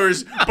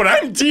followers, but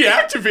I'm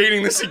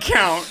deactivating this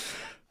account.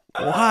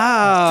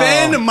 Wow.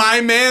 Then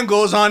my man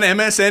goes on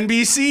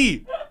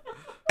MSNBC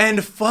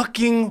and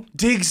fucking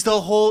digs the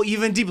hole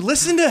even deeper.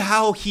 Listen to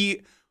how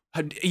he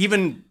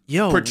even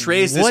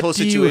portrays this whole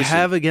situation. What do you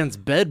have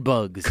against bed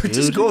bugs, dude?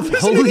 Just go listen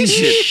to Holy this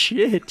shit.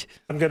 shit.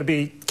 I'm going to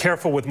be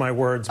careful with my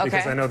words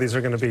because I know these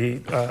are going to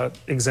be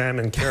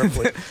examined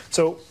carefully.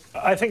 So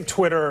I think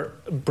Twitter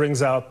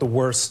brings out the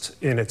worst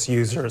in its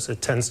users.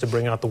 It tends to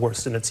bring out the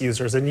worst in its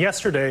users. And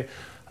yesterday,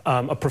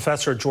 a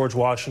professor at George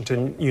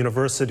Washington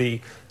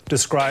University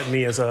described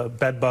me as a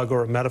bedbug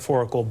or a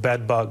metaphorical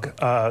bedbug,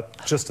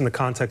 just in the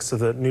context of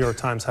the New York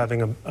Times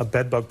having a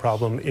bedbug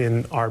problem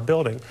in our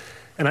building.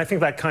 And I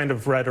think that kind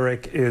of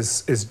rhetoric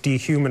is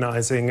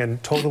dehumanizing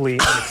and totally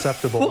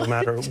unacceptable no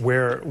matter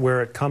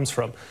where it comes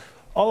from.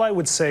 All I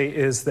would say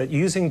is that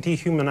using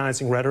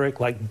dehumanizing rhetoric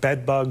like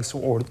bedbugs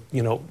or,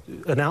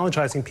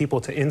 analogizing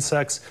people to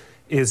insects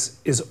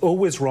is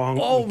always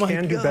wrong. We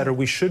can do better.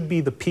 We should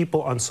be the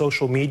people on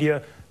social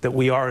media that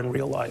we are in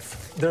real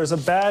life. There's a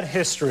bad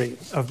history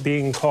of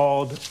being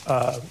called,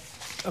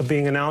 of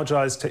being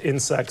analogized to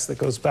insects that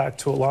goes back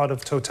to a lot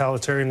of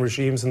totalitarian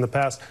regimes in the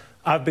past.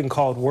 I've been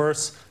called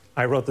worse.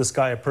 I wrote this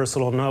guy a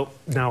personal note.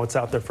 Now it's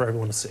out there for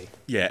everyone to see.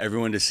 Yeah,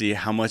 everyone to see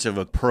how much of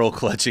a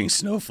pearl-clutching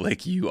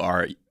snowflake you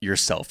are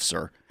yourself,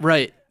 sir.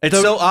 Right. It's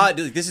so odd.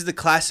 This is the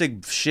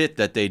classic shit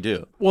that they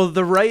do. Well,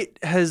 the right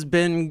has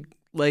been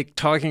like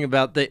talking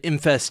about the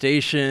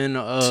infestation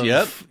of,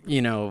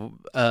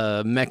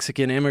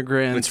 Mexican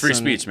immigrants. It's free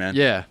speech, man.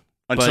 Yeah.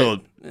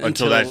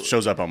 Until that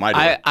shows up on my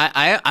door.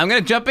 I'm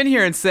going to jump in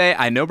here and say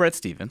I know Brett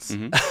Stevens.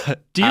 Mm-hmm.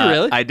 Do you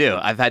really? I do.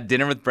 I've had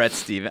dinner with Brett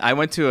Stevens. I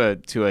went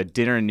to a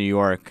dinner in New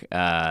York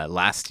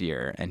last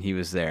year, and he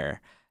was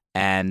there.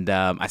 And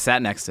I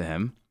sat next to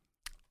him.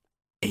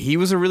 He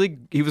was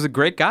a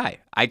great guy.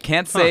 I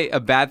can't say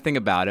a bad thing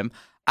about him.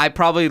 I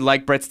probably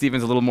like Brett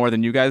Stevens a little more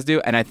than you guys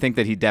do, and I think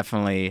that he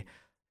definitely.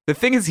 The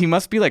thing is, he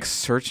must be like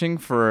searching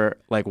for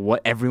like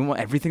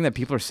everything that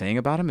people are saying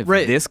about him. If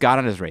this got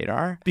on his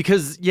radar,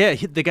 because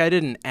the guy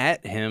didn't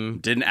at him.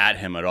 Didn't at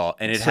him at all,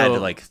 and it had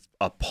like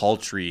a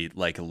paltry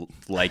like to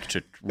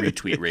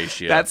retweet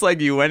ratio. That's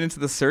like you went into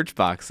the search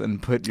box and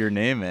put your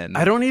name in.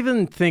 I don't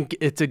even think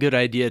it's a good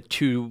idea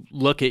to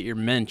look at your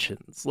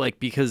mentions, like,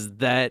 because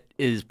that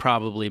is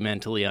probably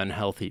mentally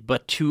unhealthy.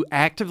 But to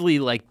actively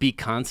like be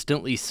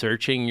constantly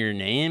searching your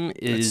name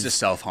is just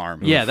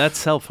self-harm. Yeah, that's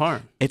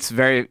self-harm. It's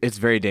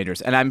very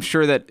dangerous, and I'm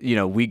sure that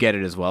we get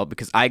it as well,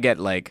 because I get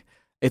like.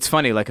 It's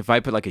funny, like if I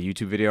put like a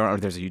YouTube video or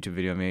there's a YouTube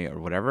video of me or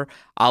whatever,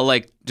 I'll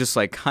like just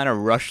like kind of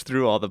rush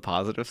through all the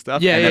positive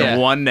stuff. Yeah, and then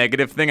one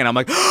negative thing, and I'm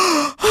like,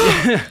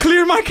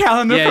 clear my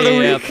calendar for the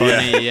week.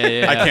 Funny.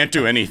 Yeah. I can't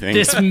do anything.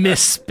 This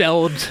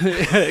misspelled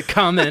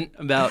comment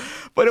about.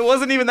 But it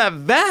wasn't even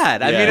that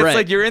bad. I mean, it's Right.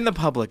 like you're in the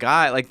public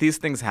eye. Like these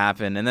things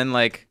happen, and then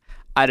like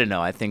I don't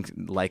know. I think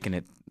liking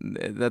it.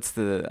 That's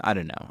the I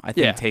don't know. I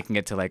think taking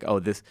it to like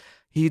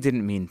he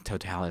didn't mean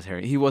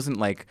totalitarian. He wasn't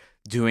like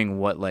doing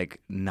what like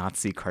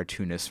Nazi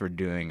cartoonists were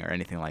doing or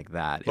anything like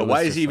that. But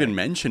why is he even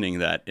mentioning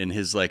that in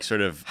his like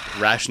sort of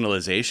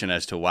rationalization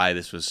as to why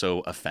this was so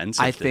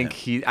offensive? I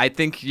think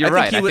you're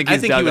right. I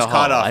think he was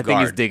caught off guard. I think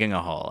he's digging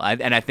a hole,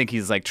 and I think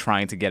he's like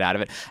trying to get out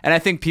of it. And I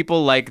think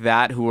people like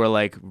that who are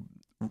like,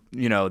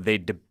 they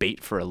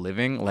debate for a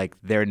living, like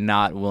they're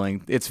not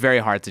willing. It's very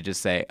hard to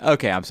just say,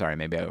 okay, I'm sorry,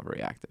 maybe I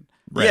overreacted.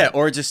 Right. Yeah,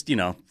 or just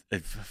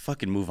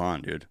fucking move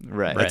on, dude.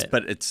 Right.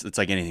 But it's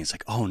like anything. It's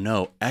like, oh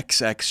no,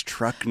 XX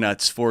Truck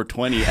Nuts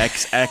 420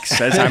 XX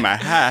says I'm a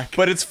hack.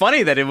 But it's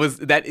funny that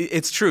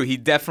it's true. He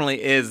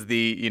definitely is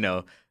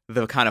the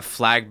the kind of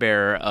flag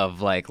bearer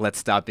of like, let's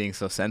stop being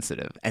so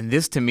sensitive. And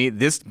this, to me,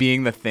 this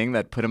being the thing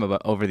that put him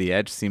over the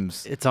edge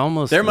seems. It's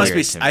almost. There must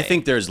be. I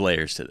think there's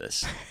layers to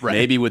this. Right.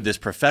 Maybe with this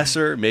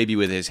professor. Maybe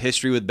with his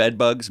history with bed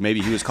bugs.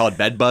 Maybe he was called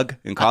Bedbug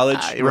in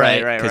college.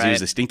 Right. Because he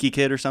was a stinky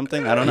kid or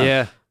something. I don't know.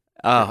 Yeah.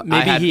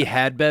 Maybe he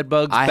had bed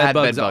bugs. I had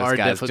bed bugs, are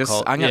guys.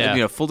 difficult. I'm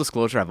gonna, full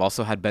disclosure, I've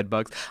also had bed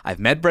bugs. I've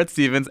met Brett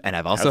Stevens, and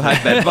I've also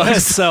had bed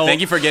bugs. So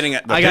thank you for getting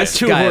it. I got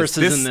two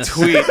horses in this. This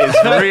tweet is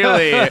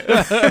really.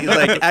 He's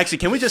like, actually,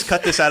 can we just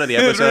cut this out of the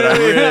episode?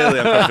 I'm really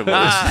uncomfortable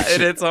with this.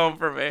 It hits home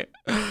for me.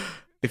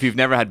 If you've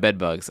never had bed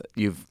bugs,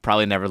 you've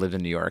probably never lived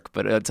in New York,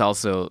 but it's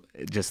also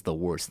just the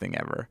worst thing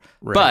ever.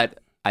 Right. But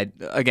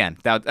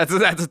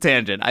that's a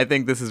tangent. I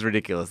think this is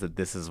ridiculous that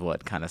this is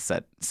what kind of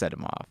set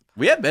him off.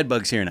 We have bed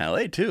bugs here in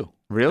LA too.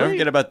 Really? Don't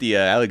forget about the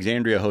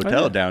Alexandria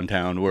Hotel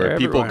downtown where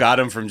people got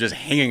them from just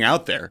hanging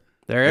out there.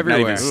 They're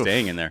everywhere. Not even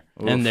staying in there.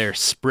 And they're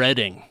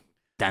spreading.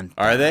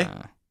 Are they?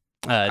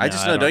 I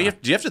just know. Do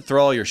you have to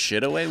throw all your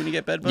shit away when you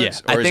get bed bugs?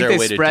 Yeah. Or I is think there a they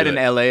way to spread do in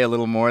it? LA a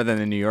little more than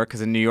in New York,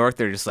 because in New York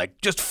they're just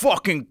like, just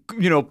fucking,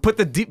 put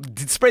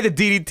spray the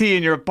DDT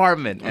in your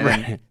apartment. And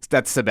then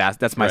that's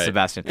my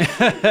Sebastian.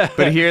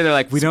 But here they're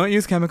like, we don't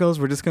use chemicals.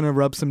 We're just gonna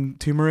rub some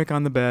turmeric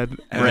on the bed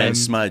and then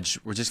smudge.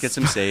 We'll just get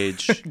some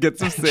sage.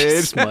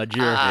 Smudge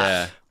your.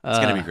 Yeah, it's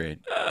gonna be great.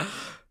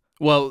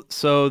 Well,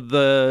 so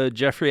the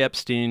Jeffrey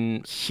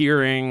Epstein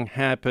hearing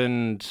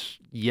happened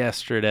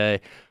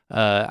yesterday.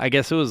 I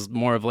guess it was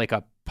more of like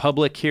a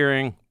public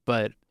hearing,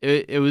 but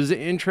it was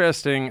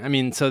interesting. I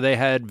mean, so they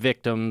had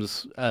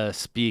victims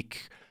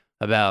speak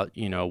about,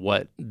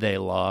 what they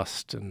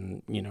lost,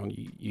 and,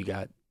 you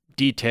got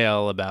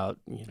detail about,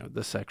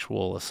 the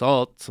sexual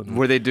assaults. And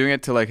were they doing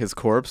it to like his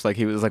corpse? Like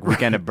he was like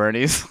Weekend at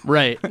Bernie's?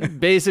 Right.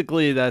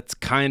 Basically, that's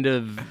kind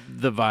of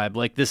the vibe.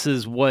 Like, this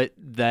is what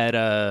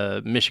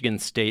that Michigan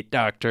State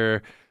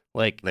doctor,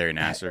 like Larry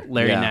Nassar.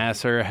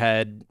 Nassar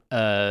had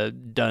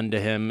done to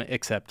him,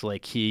 except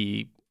like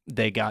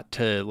they got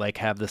to like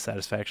have the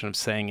satisfaction of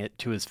saying it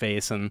to his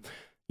face, and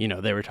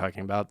they were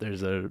talking about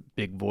there's a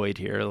big void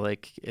here,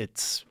 like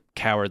it's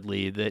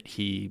cowardly that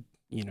he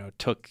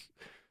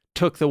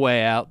took the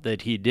way out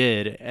that he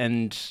did.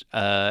 And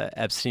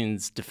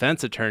Epstein's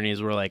defense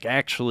attorneys were like,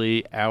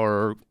 actually,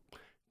 our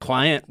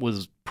client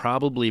was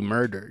probably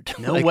murdered.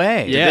 No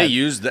way. Yeah. Did they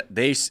use that?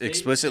 They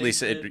explicitly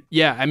said.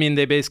 Yeah, I mean,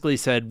 they basically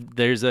said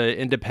there's an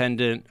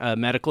independent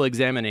medical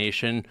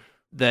examination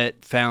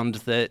that found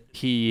that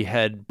he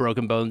had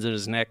broken bones in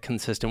his neck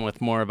consistent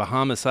with more of a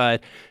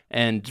homicide.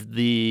 And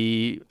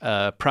the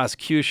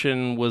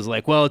prosecution was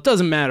like, well, it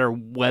doesn't matter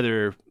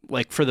whether,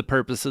 like, for the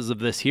purposes of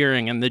this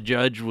hearing. And the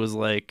judge was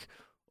like,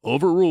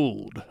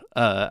 overruled.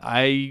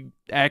 I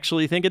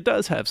actually think it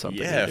does have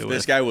something Yeah, to do if with.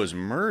 this guy was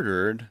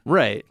murdered,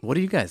 Right. What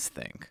do you guys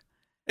think?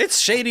 it's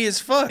shady as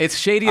fuck. It's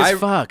shady as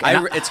fuck.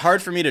 And It's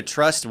hard for me to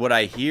trust what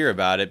I hear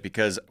about it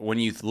because when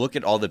you look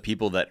at all the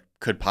people that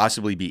could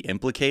possibly be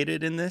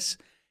implicated in this,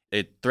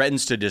 it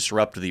threatens to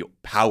disrupt the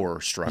power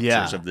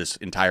structures of this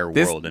entire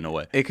world in a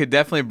way. It could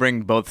definitely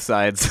bring both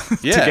sides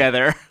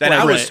together. And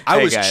Like,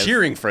 I was guys.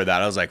 cheering for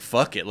that. I was like,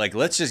 fuck it. Like,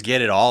 let's just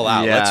get it all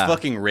out. Yeah. Let's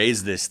fucking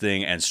raise this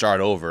thing and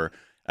start over.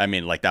 I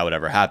mean, like that would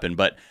ever happen.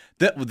 But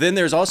then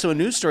there's also a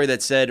news story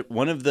that said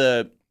one of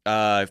the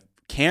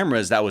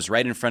cameras that was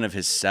right in front of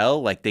his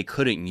cell, like they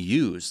couldn't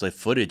use the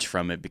footage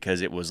from it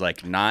because it was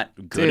like not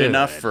good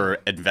enough for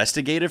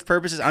investigative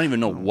purposes. I don't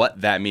even know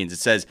what that means. It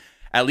says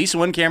at least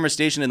one camera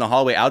stationed in the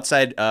hallway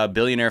outside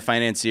billionaire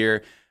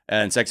financier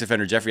and sex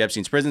offender Jeffrey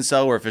Epstein's prison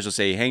cell, where officials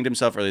say he hanged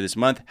himself earlier this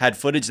month, had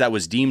footage that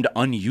was deemed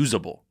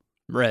unusable.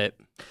 Right.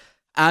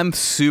 I'm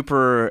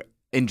super,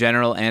 in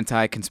general,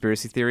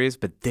 anti-conspiracy theories,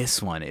 but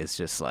this one is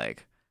just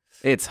like,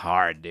 it's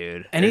hard,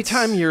 dude.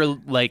 Anytime you're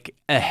like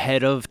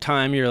ahead of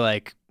time, you're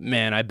like,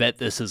 man, I bet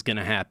this is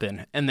gonna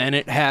happen, and then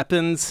it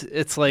happens.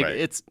 It's like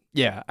it's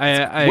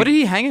What did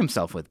he hang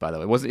himself with, by the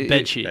way? Was it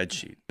bed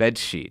sheet? Bed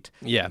sheet.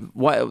 Yeah.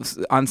 What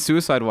on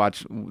Suicide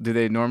Watch? Do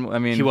they normally? I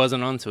mean, He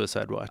wasn't on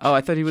Suicide Watch. Oh,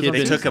 I thought he was.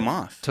 They took him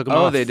off. Took him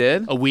Oh, off they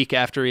did? a week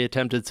after he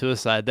attempted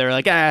suicide. They were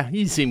like,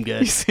 you seem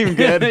good. He seemed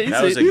good.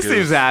 That was a he goof.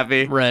 seems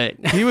happy. Right.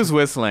 He was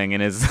whistling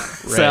in his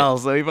cell,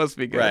 so he must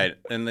be good. Right,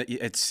 and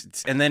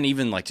and then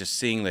even like just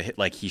seeing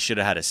like he should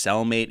have had a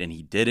cellmate and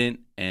he didn't,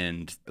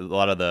 and a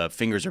lot of the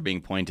fingers are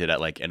being pointed at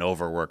like an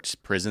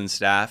overworked prison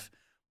staff.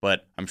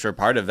 But I'm sure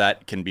part of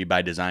that can be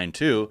by design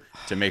too,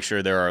 to make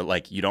sure there are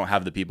like you don't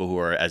have the people who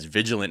are as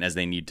vigilant as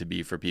they need to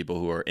be for people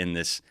who are in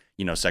this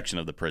section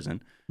of the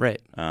prison.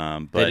 Right.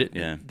 But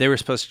they were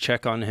supposed to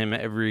check on him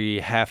every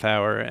half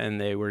hour,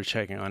 and they were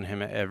checking on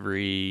him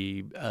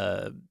every.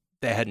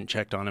 They hadn't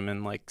checked on him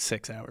in like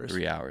 6 hours.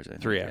 3 hours. I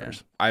think, 3 yeah.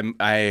 hours.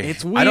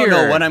 It's I don't know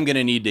weird. what I'm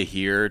gonna need to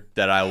hear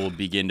that I will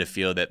begin to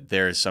feel that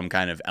there's some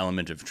kind of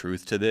element of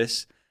truth to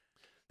this.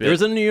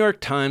 There's a New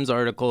York Times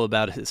article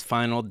about his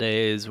final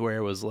days where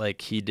it was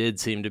like he did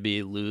seem to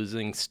be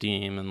losing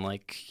steam and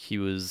like he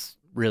was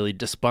really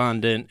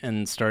despondent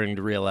and starting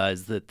to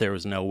realize that there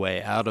was no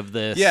way out of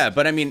this. Yeah,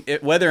 but I mean,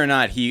 whether or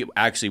not he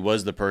actually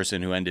was the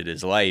person who ended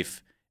his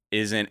life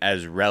isn't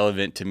as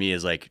relevant to me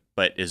as like,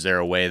 but is there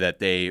a way that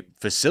they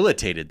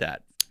facilitated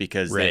that?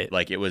 Because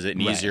it was an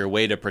easier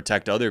way to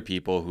protect other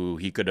people who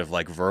he could have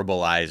like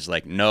verbalized,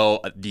 like, no,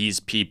 these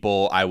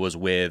people I was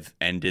with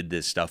and did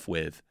this stuff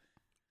with.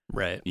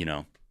 Right.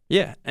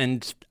 Yeah,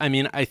 and I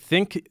mean, I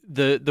think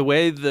the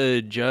way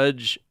the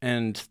judge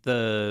and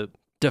the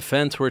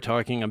defense were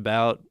talking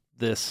about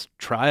this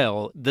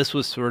trial, this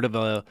was sort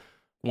of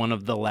one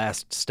of the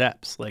last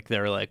steps. Like they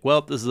were like,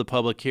 well, this is a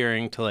public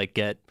hearing to like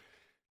get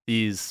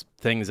these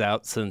things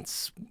out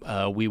since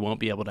we won't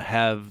be able to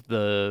have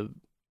the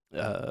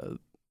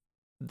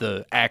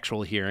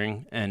actual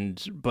hearing,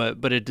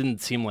 but it didn't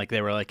seem like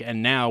they were like,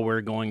 and now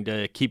we're going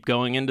to keep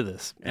going into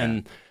this. Yeah.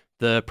 And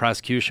the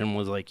prosecution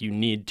was like, you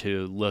need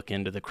to look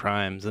into the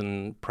crimes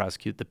and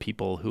prosecute the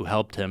people who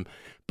helped him.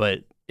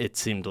 But it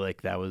seemed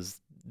like that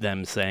was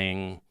them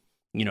saying,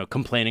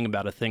 complaining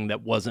about a thing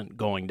that wasn't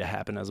going to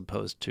happen, as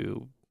opposed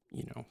to,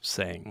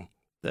 saying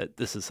that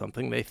this is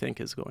something they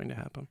think is going to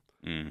happen.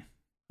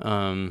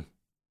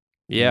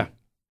 Yeah.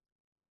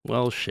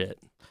 Well, shit.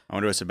 I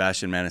wonder what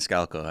Sebastian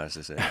Maniscalco has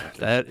to say about this.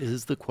 That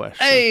is the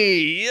question. Hey,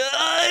 you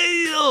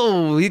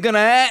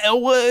gonna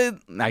what?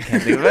 I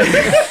can't think of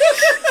it.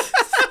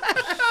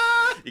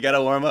 You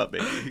gotta warm up,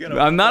 baby.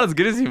 I'm not as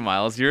good as you,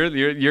 Miles.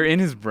 You're in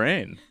his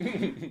brain.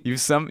 You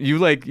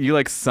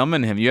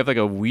summon him. You have like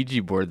a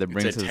Ouija board that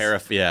brings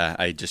It's yeah,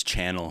 I just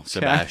channel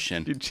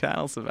Sebastian. You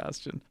channel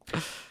Sebastian.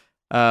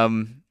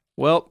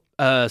 Well,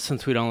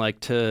 since we don't like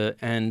to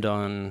end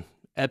on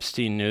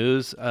Epstein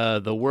news,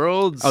 the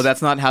world's... Oh,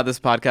 that's not how this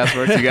podcast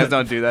works? You guys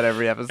don't do that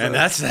every episode? And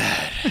that's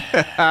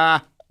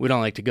that. We don't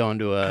like to go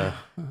into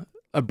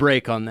a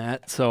break on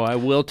that, so I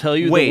will tell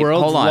you Wait, the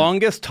world's hold on.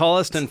 longest,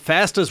 tallest, and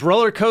fastest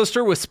roller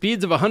coaster with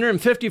speeds of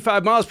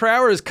 155 miles per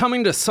hour is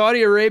coming to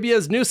Saudi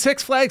Arabia's new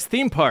Six Flags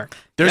theme park.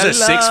 There's a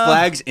Six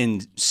Flags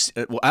in...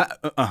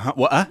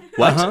 What?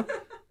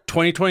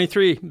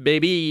 2023,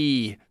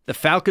 baby. The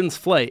Falcon's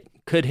flight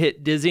could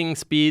hit dizzying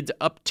speeds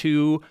up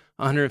to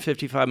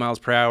 155 miles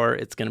per hour.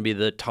 It's going to be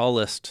the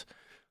tallest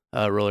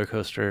roller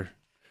coaster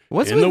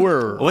in the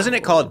world. Wasn't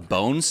it called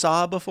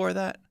Bonesaw before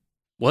that?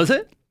 Was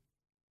it?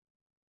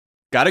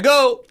 Gotta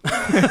go.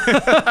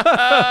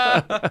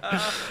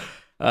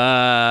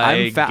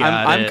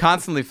 I'm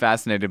constantly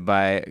fascinated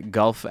by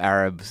Gulf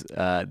Arabs'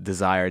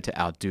 desire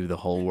to outdo the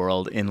whole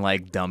world in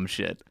like dumb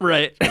shit.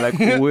 Right. Like,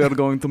 we are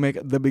going to make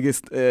the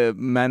biggest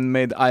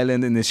man-made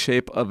island in the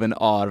shape of an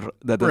R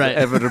that has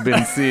ever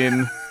been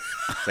seen.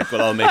 It's like,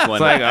 well, I'll make one.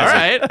 It's like, as all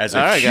right, as a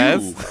all right, cue.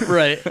 guys.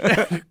 Right.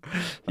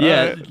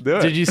 Yeah. right, do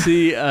it. Did you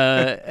see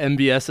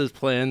MBS's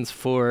plans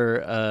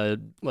for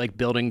like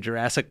building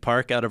Jurassic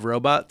Park out of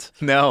robots?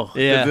 No.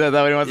 Yeah. Is that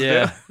what he wants to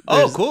Yeah. do?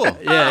 Oh, cool.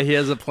 Yeah, he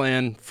has a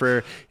plan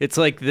for it's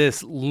like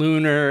this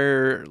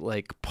lunar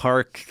like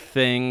park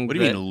thing. What do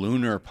you that- mean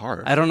lunar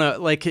park? I don't know.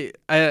 Like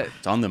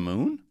It's on the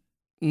moon?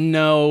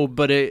 no,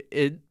 but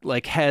it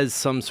like has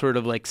some sort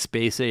of like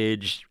space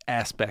age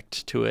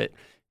aspect to it,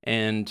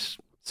 and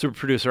super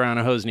producer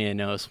Anna Hosnier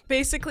knows.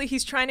 Basically,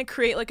 he's trying to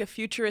create like a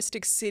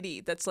futuristic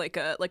city that's like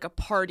a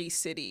party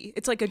city.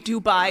 It's like a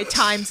Dubai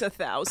times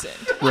 1,000.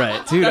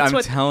 Right. Dude, That's I'm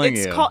what telling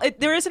it's you. called.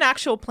 There is an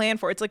actual plan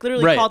for it. It's like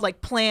literally Right. called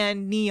like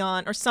Plan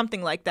Neon or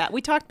something like that.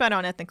 We talked about it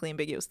on Ethnically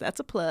Ambiguous. That's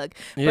a plug.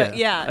 Yeah, But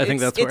yeah, I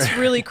think it's, that's it's where-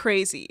 really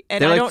crazy.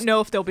 And They're I like- don't know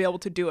if they'll be able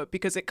to do it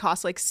because it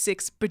costs like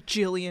 $6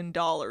 bajillion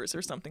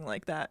or something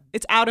like that.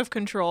 It's out of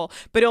control.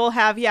 But it'll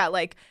have,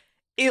 like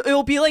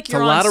it'll be like you're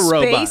a on lot of space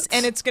robots.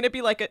 and it's going to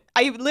be like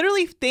I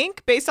literally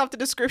think based off the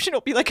description,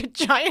 it'll be like a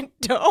giant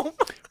dome.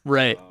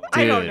 Right.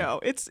 I don't Dude. know.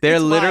 They're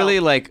it's literally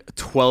wild. like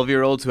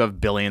 12-year-olds who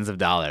have billions of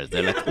dollars.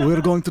 They're like,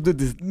 we're going to do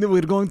this.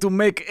 We're going to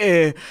make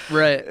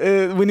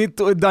Right. we need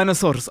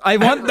dinosaurs. I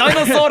want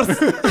dinosaurs.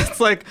 It's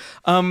like,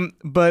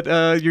 but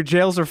your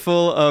jails are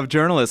full of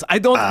journalists. I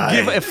don't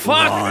give a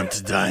fuck.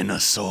 want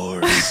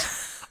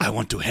dinosaurs. I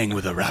want to hang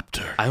with a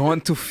raptor. I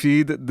want to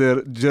feed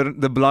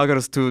the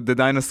bloggers to the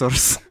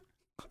dinosaurs.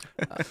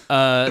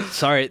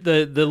 Sorry.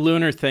 The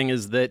lunar thing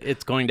is that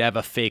it's going to have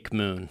a fake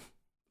moon,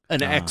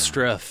 an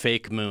extra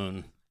fake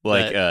moon.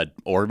 Like that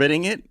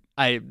orbiting it?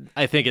 I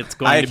think it's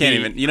going I to can't be.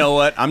 even. You know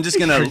what? I'm just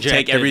going to take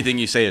projected. everything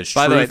you say as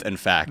By the way, truth and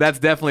fact. That's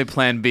definitely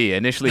plan B.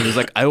 Initially, he was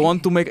like, I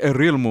want to make a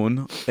real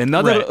moon,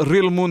 another Right.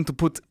 real moon to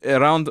put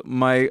around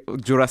my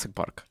Jurassic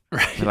Park.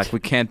 Right. They're like, we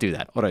can't do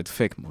that. All right,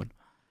 fake moon.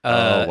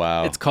 Oh,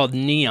 wow. It's called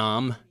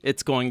Neom.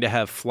 It's going to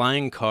have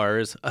flying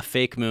cars, a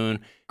fake moon,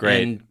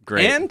 Great.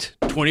 and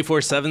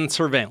 24/7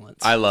 surveillance.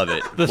 I love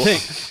it.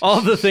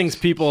 All the things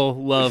people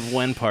love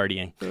when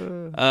partying.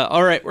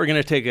 All right, we're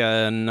going to take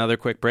another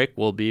quick break.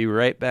 We'll be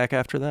right back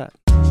after that.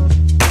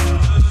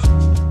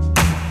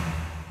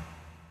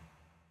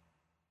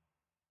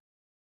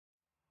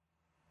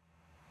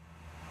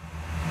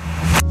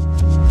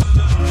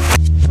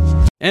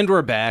 And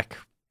we're back.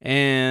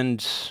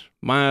 And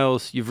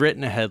Miles, you've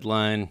written a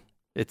headline.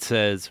 It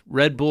says,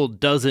 Red Bull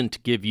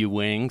doesn't give you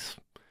wings.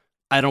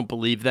 I don't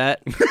believe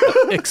that.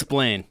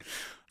 Explain.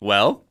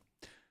 Well,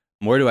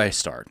 where do I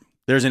start?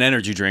 There's an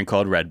energy drink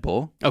called Red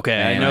Bull. Okay,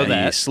 I and know the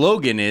that.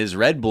 slogan is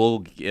Red Bull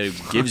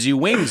gives you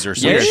wings or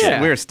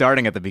something. We're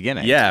starting at the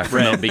beginning. Yeah,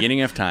 from the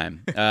beginning of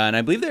time. And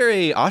I believe they're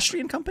a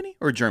Austrian company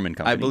or a German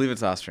company. I believe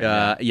it's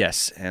Austrian.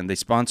 Yes, and they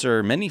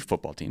sponsor many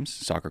football teams,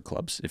 soccer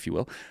clubs, if you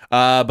will.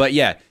 But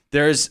yeah,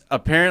 there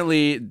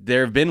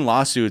have been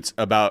lawsuits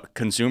about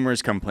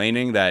consumers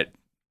complaining that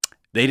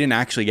they didn't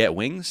actually get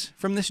wings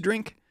from this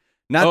drink.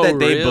 Not that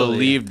they really?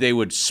 believed they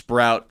would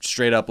sprout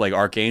straight up like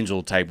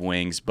Archangel type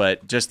wings,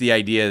 but just the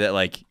idea that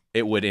like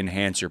it would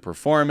enhance your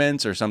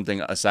performance or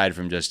something aside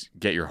from just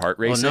get your heart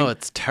Oh, racing. no,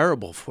 it's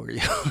terrible for you.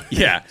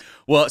 Yeah.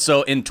 Well,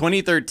 so in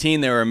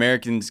 2013, there were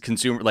American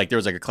there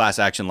was like a class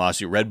action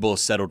lawsuit. Red Bull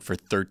settled for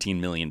 $13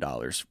 million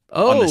on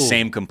Oh. the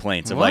same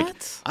complaints of like,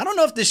 What? I don't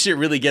know if this shit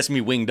really gets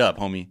me winged up,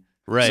 homie.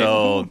 Right.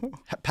 So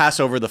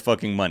pass over the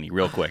fucking money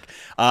real quick.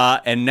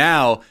 And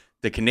now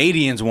the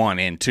Canadians want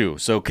in too.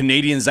 So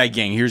Canadian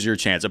Zygang, here's your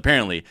chance.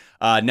 Apparently,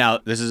 now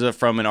this is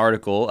from an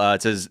article.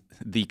 It says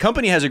the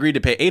company has agreed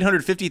to pay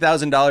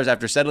 $850,000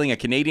 after settling a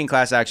Canadian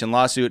class action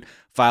lawsuit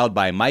filed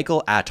by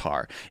Michael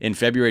Attar in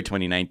February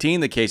 2019.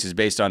 The case is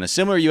based on a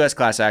similar U.S.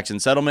 class action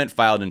settlement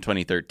filed in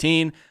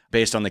 2013,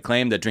 based on the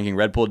claim that drinking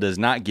Red Bull does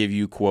not give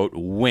you, quote,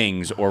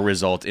 wings or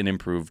result in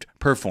improved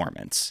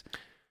performance.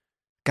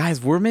 Guys,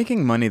 we're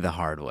making money the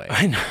hard way.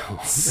 I know.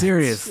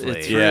 Seriously.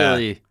 It's Yeah.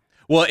 really...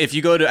 Well, if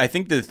you go to, I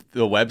think the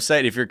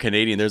website, if you're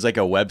Canadian, there's like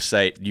a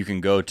website you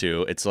can go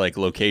to. It's like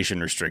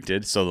location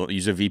restricted. So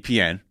use a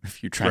VPN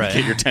if you're trying Right. to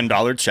get your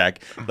 $10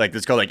 check. Like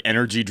it's called like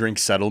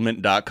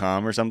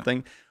energydrinksettlement.com or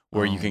something,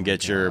 where you can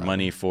get your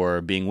money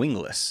for being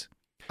wingless.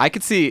 I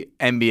could see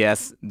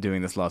MBS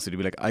doing this lawsuit. He'd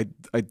be like, I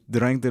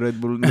drank the Red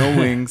Bull, no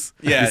wings.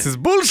 Yeah. This is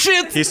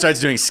bullshit. He starts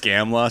doing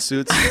scam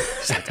lawsuits.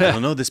 He's like, I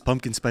don't know, this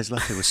pumpkin spice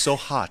latte was so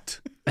hot.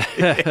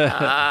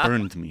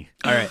 Burned me.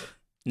 All right.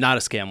 Not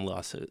a scam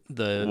lawsuit.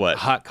 The What?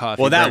 hot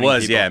coffee. Well, that burning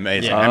was, people. yeah,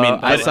 amazing. Yeah. I mean,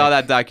 I but- saw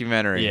that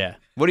documentary. Yeah.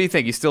 What do you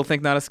think? You still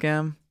think not a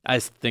scam? I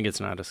think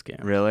it's not a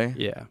scam. Really?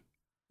 Yeah.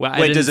 Well, I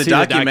Wait, didn't does a see the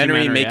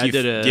documentary make I you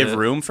did a- give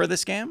room for the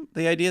scam?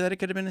 The idea that it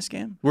could have been a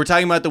scam? We're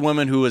talking about the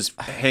woman who was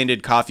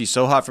handed coffee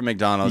so hot from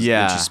McDonald's.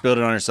 Yeah. When she spilled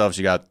it on herself,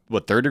 she got,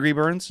 what, third-degree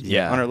burns?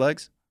 Yeah. On her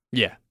legs?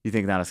 Yeah. You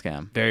think not a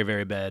scam? Very,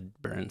 very bad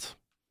burns.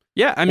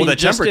 Yeah, I mean, the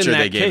just temperature in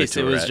that they gave it case, to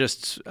it her was at.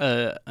 just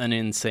an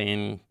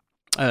insane,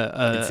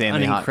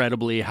 Insanely an hot.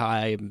 incredibly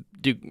high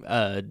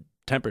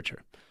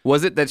temperature.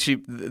 Was it that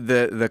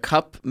the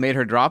cup made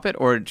her drop it,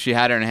 or she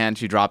had it in her hand,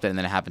 she dropped it, and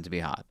then it happened to be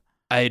hot?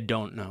 I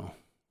don't know.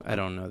 I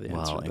don't know the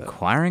answer to that.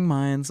 Inquiring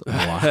minds.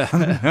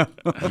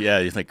 Yeah,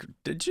 you're like,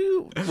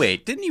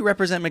 didn't you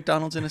represent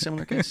McDonald's in a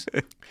similar case?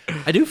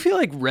 I do feel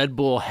like Red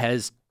Bull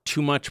has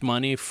too much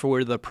money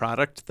for the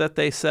product that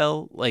they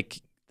sell.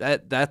 Like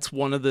that's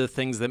one of the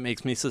things that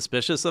makes me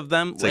suspicious of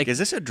them. It's like, is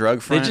this a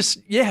drug front? They just,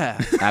 yeah.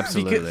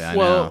 Absolutely, I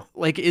well, know.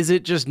 like, is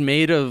it just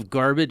made of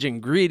garbage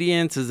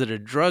ingredients? Is it a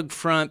drug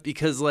front?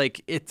 Because,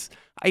 like,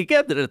 I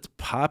get that it's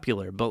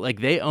popular, but,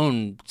 like, they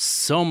own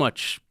so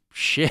much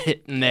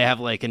shit, and they have,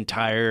 like,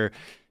 entire,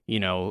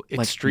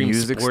 extreme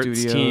music sports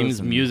studios teams,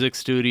 and- music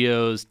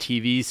studios,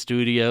 TV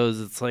studios.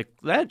 It's like,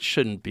 that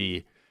shouldn't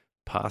be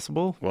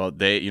possible. Well,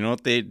 you know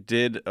what they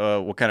did?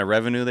 What kind of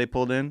revenue they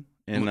pulled in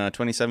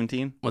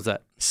 2017? What's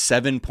that?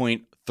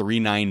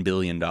 $7.39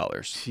 billion.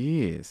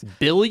 Jeez.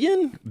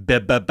 Billion?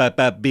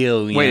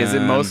 Billion. Wait, is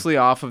it mostly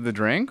off of the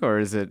drink or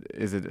is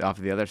it off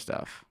of the other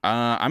stuff?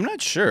 I'm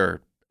not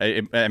sure.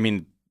 I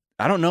mean,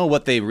 I don't know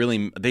what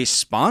they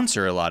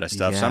sponsor a lot of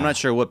stuff, so I'm Yeah. not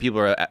sure what people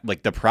are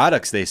like. The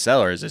products they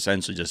sell are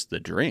essentially just the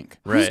drink.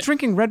 Who's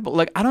drinking Red Bull?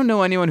 Like, I don't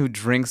know anyone who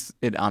drinks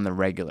it on the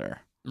regular.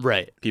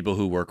 Right. People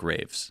who work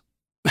raves,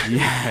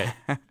 Yeah.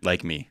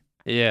 like me.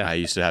 Yeah. I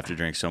used to have to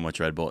drink so much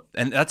Red Bull.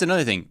 And that's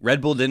another thing.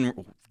 Red Bull didn't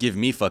give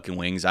me fucking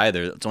wings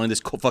either. It's only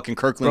this fucking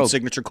Kirkland Bro,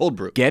 signature cold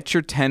brew. Get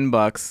your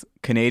 $10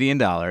 Canadian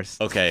dollars.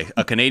 Okay,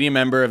 a Canadian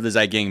member of the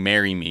Zeit Gang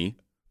marry me.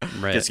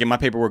 Right. Just get my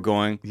paperwork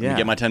going. Yeah.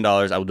 Get my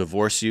 $10. I will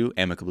divorce you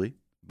amicably,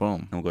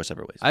 Boom. and we'll go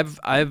separate ways.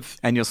 I've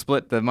And you'll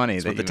split the money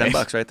Split that the you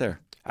 $10 right there.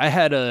 I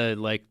had a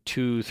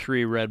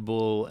 2-3 Red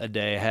Bull a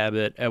day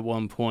habit at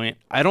one point.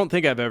 I don't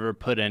think I've ever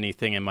put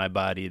anything in my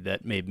body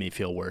that made me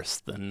feel worse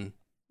than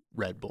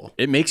Red Bull.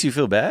 It makes you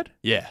feel bad?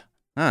 Yeah.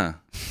 Huh.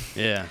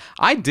 Yeah.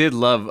 I did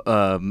love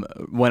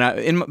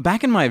when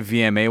back in my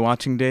VMA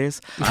watching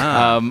days.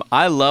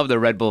 I loved the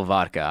Red Bull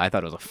vodka. I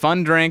thought it was a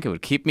fun drink. It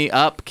would keep me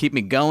up, keep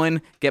me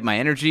going, get my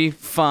energy,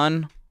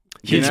 fun.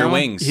 Get your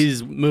wings.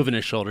 He's moving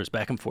his shoulders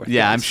back and forth.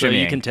 Yeah, I'm so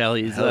you shimmying. can tell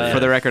he's For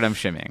the record, I'm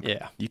shimming.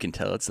 yeah. You can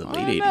tell it's the late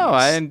I 80s. know,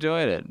 I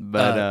enjoyed it,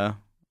 but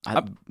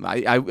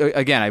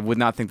I would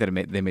not think that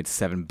they made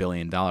 $7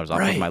 billion off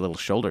Right. of my little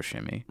shoulder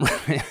shimmy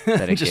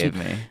that it Just- gave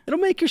me. It'll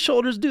make your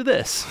shoulders do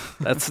this.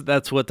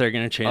 That's what they're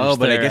gonna change. Oh,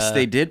 but I their, guess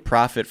they did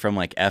profit from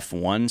like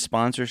F1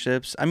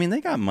 sponsorships. I mean,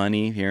 they got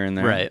money here and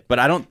there. Right. But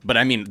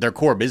I mean, their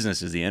core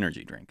business is the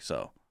energy drink.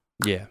 So,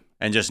 Yeah.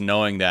 and just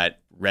knowing that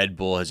Red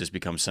Bull has just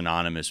become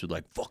synonymous with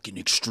like fucking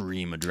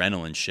extreme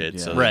adrenaline shit.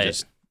 So Right. they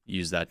just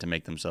use that to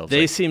make themselves.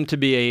 They like, seem to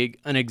be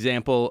an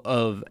example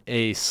of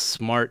a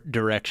smart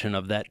direction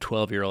of that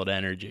 12-year-old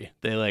energy.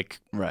 They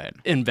Right.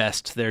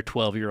 invest their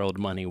 12-year-old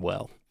money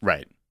well.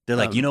 right. They're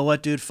like, you know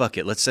what, dude? Fuck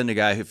it. Let's send a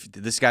guy. If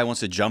this guy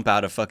wants to jump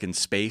out of fucking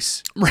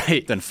space,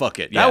 Right. then fuck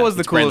it. That was the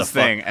let's brand coolest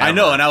thing I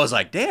know, ever. and I was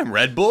like, damn,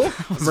 Red Bull.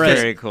 It's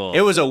very cool.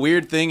 It was a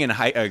weird thing in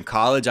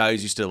college. I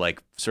always used to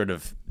like sort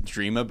of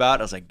dream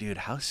about. I was like, dude,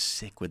 how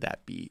sick would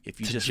that be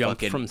if you To just jump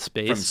fucking from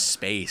space? From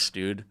space,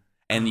 dude.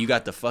 And you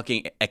got the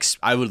fucking.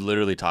 I would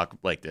literally talk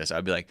like this.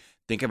 I'd be like,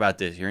 think about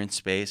this. You're in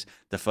space.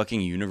 The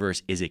fucking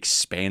universe is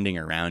expanding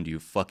around you,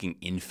 fucking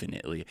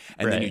infinitely.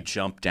 And then you Right.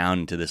 jump down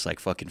into this like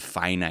fucking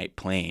finite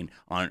plane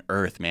on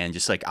Earth, man.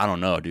 Just like I don't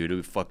know, dude. It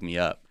would fuck me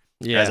up.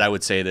 Yeah. As I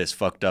would say this,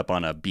 fucked up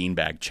on a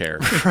beanbag chair.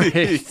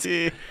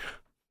 Right.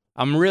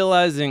 I'm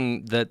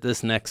realizing that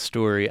this next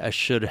story I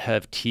should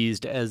have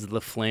teased as the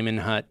Flamin'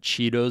 Hot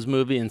Cheetos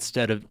movie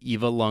instead of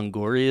Eva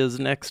Longoria's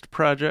next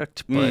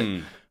project. But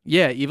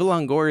yeah, Eva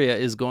Longoria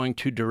is going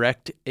to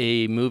direct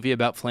a movie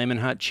about Flamin'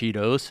 Hot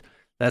Cheetos.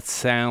 That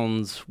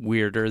sounds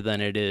weirder than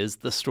it is.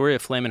 The story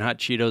of Flamin' Hot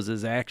Cheetos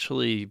is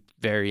actually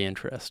very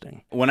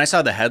interesting. When I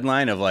saw the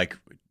headline of like,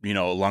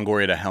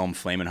 Longoria to helm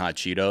Flamin' Hot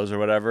Cheetos or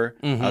whatever,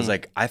 I was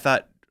like, I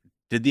thought,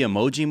 did the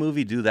Emoji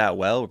Movie do that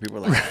well? Where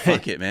people were like,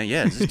 fuck it, man.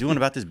 Yeah, it's just doing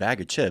about this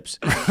bag of chips.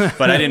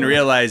 But I didn't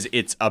realize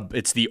it's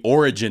the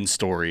origin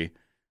story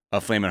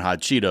of Flamin' Hot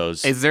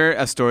Cheetos. Is there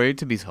a story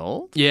to be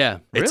told? Yeah.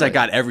 It's Really? like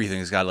got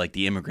everything. It's got like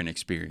the immigrant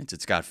experience.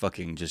 It's got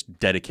fucking just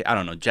dedicated. I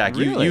don't know, Jack.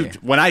 Really? You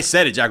when I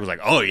said it, Jack was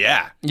like, "Oh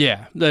yeah,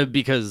 Yeah.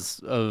 Because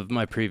of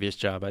my previous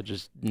job, I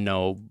just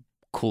know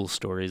cool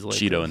stories like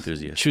Cheeto this.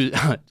 enthusiast."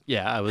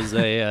 Yeah, I was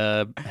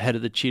a head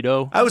of the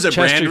Cheeto. I was a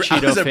Chester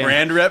Cheeto fan.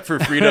 brand rep for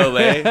Frito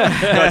Lay.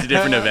 Got to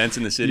different events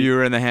in the city. You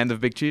were in the hand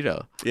of Big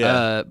Cheeto.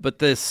 Yeah. But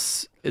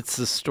it's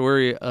the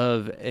story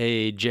of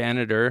a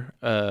janitor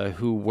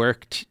who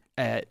worked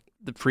at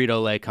the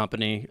Frito-Lay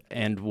company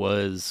and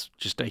was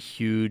just a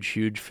huge,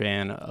 huge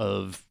fan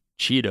of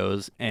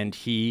Cheetos. And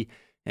he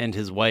and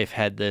his wife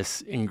had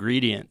this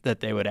ingredient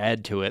that they would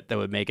add to it that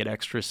would make it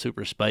extra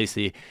super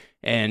spicy.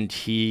 And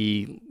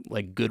he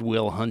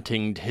Goodwill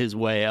huntinged his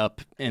way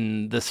up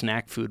in the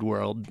snack food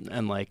world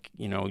and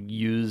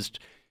used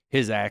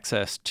his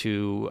access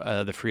to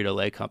the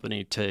Frito-Lay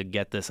company to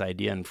get this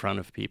idea in front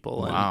of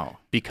people and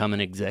become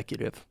an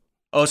executive.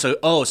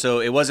 So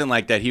it wasn't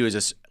like that. He was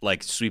just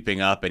like sweeping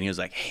up, and he was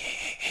like,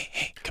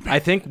 "Hey, come here." I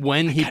think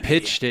when he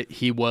pitched it,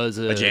 he was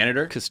a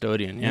janitor?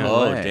 custodian. Yeah.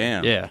 Oh way.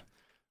 damn. Yeah.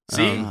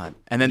 See, God.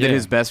 And then did yeah.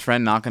 his best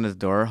friend knock on his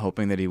door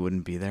hoping that he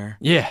wouldn't be there?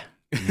 Yeah.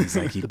 He's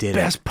like, he did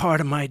Best part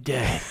of my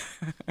day.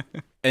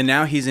 And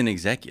now he's an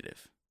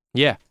executive.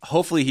 Yeah.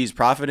 Hopefully he's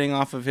profiting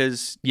off of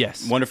his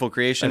Yes. wonderful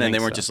creation, I and they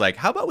think weren't so. just like,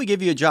 how about we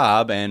give you a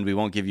job and we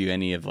won't give you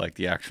any of like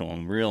the actual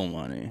real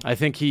money. I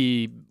think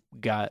he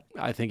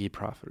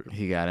profited.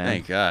 He got in.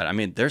 Thank God. I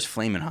mean, there's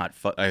flaming hot.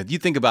 You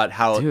think about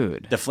how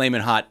Dude. the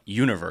flaming hot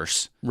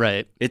universe,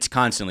 Right. it's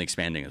constantly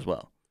expanding as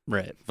well.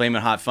 Right.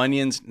 Flamin' Hot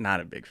Funyuns, not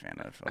a big fan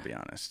of, I'll be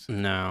honest.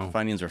 No.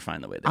 Funyuns were fine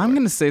the way they I'm were.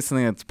 going to say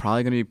something that's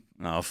probably going to be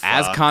Oh,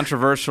 as fuck.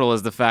 controversial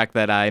as the fact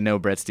that I know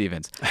Brett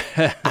Stevens.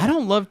 I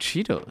don't love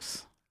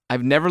Cheetos.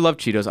 I've never loved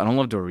Cheetos. I don't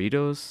love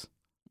Doritos.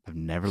 I've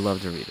never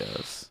loved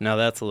Doritos. No,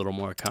 that's a little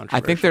more controversial.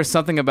 I think there's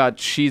something about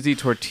cheesy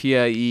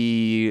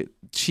tortilla-y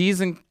cheese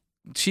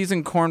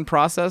and corn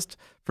processed.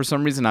 For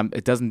some reason,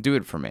 it doesn't do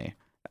it for me.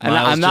 And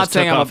Miles I'm not just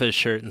saying took I'm off his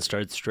shirt and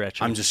started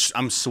stretching.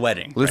 I'm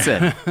sweating.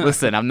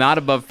 Listen, I'm not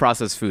above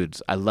processed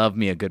foods. I love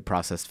me a good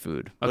processed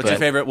food. What's your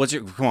favorite?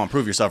 Come on,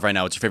 prove yourself right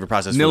now. What's your favorite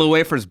processed Nilla food?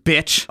 wafers,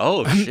 bitch.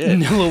 Oh shit!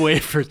 Nilla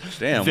wafers.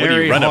 Damn, what do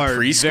Very you run hard, a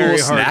preschool very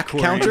snack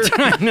hardcore. counter?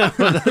 I know.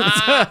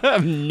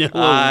 That's Nilla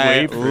I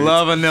wafers.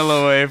 love a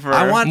Nilla wafer.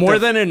 I want More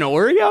than an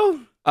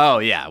Oreo? Oh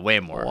yeah, way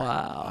more.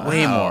 Wow.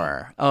 Way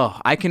more. Oh,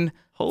 I can.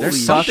 There's Holy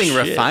something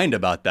shit. refined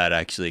about that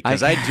actually,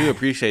 because I do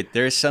appreciate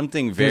there's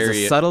something There's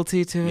very a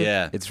subtlety to it.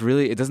 Yeah. It's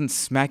really, it doesn't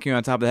smack you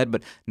on top of the head,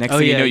 but next Oh,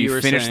 thing you yeah, know, you you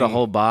were finish the saying-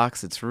 whole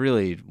box. It's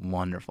really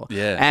wonderful.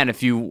 Yeah. And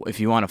if you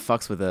want to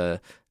fucks with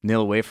a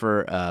Nilla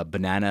wafer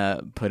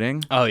banana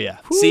pudding, Oh, yeah.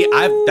 See,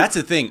 that's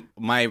the thing.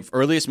 My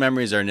earliest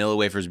memories are Nilla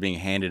wafers being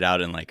handed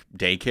out in like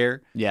daycare.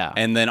 Yeah.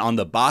 And then on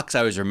the box, I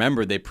always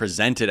remember they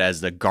present it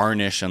as the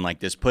garnish and like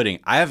this pudding.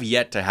 I have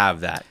yet to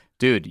have that.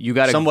 dude, you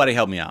got to. Somebody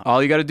help me out.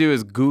 All you got to do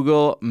is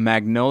Google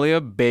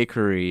Magnolia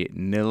Bakery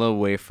Nilla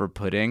wafer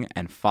pudding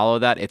and follow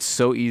that. It's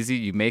so easy.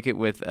 You make it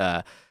with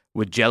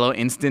Jello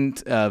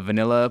instant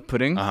vanilla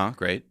pudding,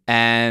 Great.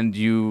 and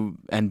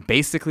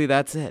basically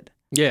that's it.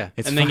 Yeah.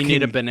 It's and then you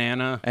need a fucking-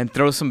 banana And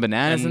throw some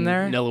bananas in and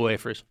there, Nilla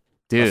wafers.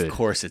 dude. Of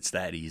course it's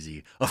that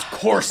easy. Of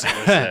course it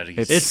was that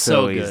easy. It's, It's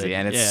so so easy, good,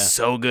 and it's yeah.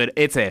 so good.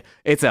 It's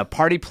a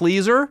party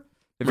pleaser.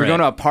 If you're Right. going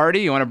to a party,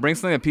 you want to bring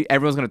something that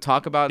everyone's going to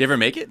talk about. you ever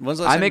make it? When's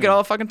the last I time make you it made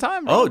all the fucking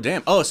time. Bro. Oh,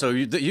 damn. Oh, so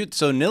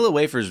so Nilla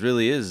wafers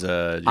really is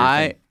your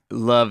I thing.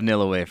 love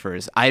Nilla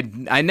wafers. I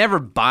never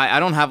buy. I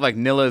don't have like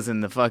Nillas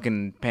in the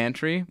fucking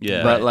pantry.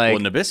 Yeah. but like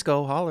well,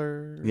 Nabisco,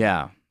 holler.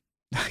 yeah.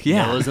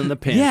 Yeah. Nilla's in the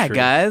pantry. Yeah,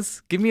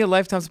 guys. Give me a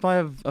lifetime supply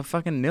of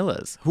fucking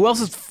Nillas. Who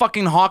else is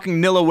fucking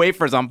hawking Nilla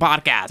wafers on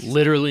podcasts?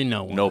 Literally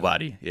no one.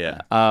 Nobody.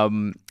 Yeah.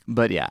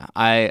 But yeah,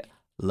 I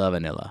love a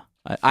Nilla.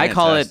 I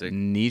call it Fantastic.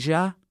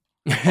 Nija.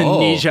 Oh.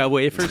 Nija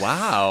wafers.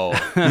 Wow.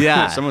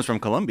 Yeah. Someone's from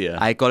Colombia.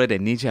 I call it a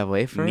Nija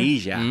wafer.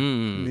 Nija.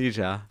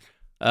 Nija.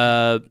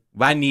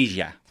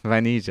 Vanija.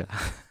 Vanija.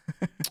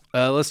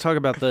 Let's talk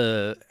about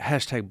the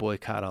hashtag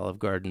boycott Olive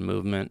Garden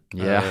movement.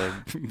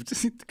 Yeah.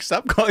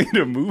 Stop calling it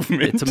a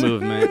movement. It's a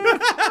movement.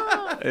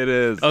 It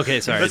is.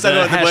 Okay, sorry. Let's The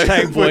talk about the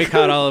hashtag boy-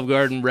 boycott Olive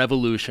Garden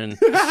revolution.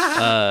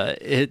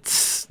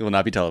 It's It will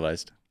not be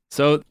televised.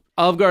 so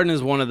Olive Garden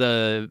is one of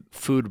the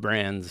food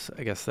brands.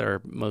 I guess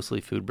they're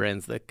mostly food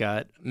brands that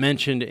got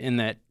mentioned in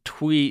that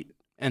tweet,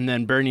 and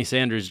then Bernie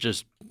Sanders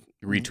just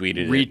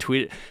Retweeted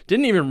it.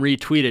 didn't even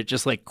retweet it,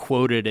 just like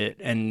quoted it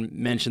and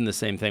mentioned the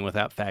same thing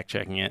without fact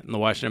checking it. And the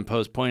Washington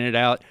Post pointed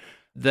out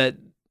that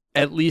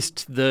at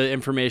least the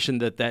information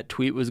that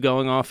tweet was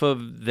going off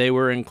of, they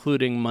were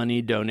including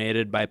money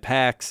donated by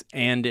PACs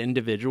and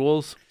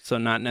individuals, so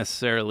not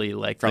necessarily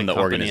like From the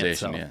company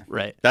organization, itself. yeah.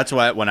 Right. That's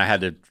why when I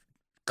had to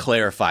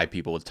clarify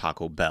people with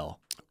Taco Bell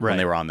when Right.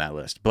 they were on that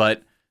list.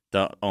 But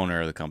the owner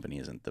of the company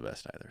isn't the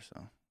best either.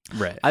 So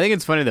Right. I think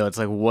it's funny though. It's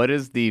like, what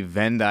is the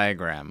Venn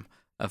diagram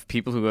of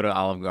people who go to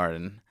Olive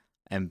Garden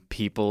and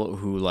people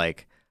who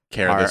like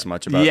care this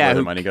much about where the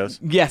who- money goes.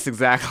 Yes,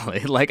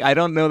 exactly. Like, I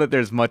don't know that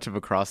there's much of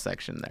a cross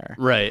section there.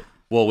 Right.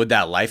 Well, with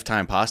that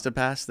lifetime pasta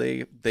pass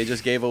they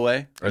just gave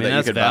away, or I mean, that you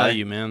that's could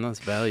value, man. That's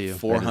value. buy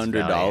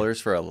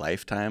 $400 for a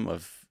lifetime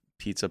of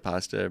pizza,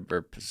 pasta,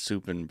 or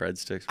soup and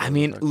breadsticks. I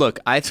mean, look,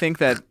 I think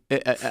that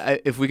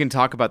if we can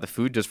talk about the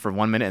food just for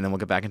 1 minute and then we'll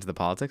get back into the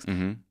politics,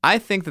 I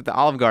think that the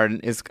Olive Garden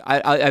is,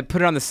 I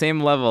put it on the same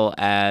level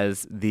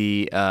as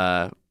the,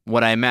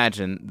 what I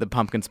imagine the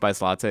pumpkin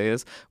spice latte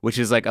is, which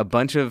is like a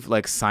bunch of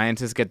like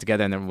scientists get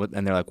together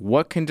and they're like,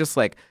 what can just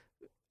like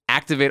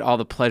activate all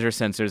the pleasure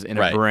sensors in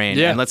Right. a brain,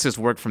 Yeah. and let's just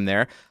work from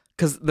there.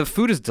 Because the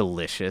food is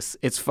delicious.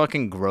 It's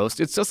fucking gross.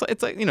 It's just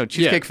it's like, you know,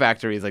 Cheesecake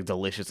Factory is like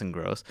delicious and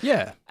gross.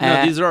 Yeah.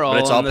 No, these are all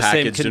but it's on all the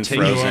same packaged and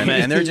continuum. frozen,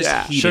 and they're just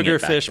Yeah. heating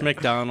it back Sugarfish, there.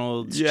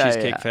 McDonald's, Yeah,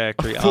 Cheesecake yeah.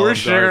 Factory, Poor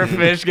Olive Garden.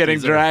 Sugarfish getting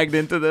These are- dragged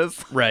into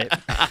this. Right.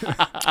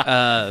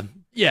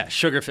 Yeah,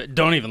 Sugarfish.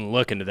 Don't even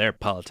look into their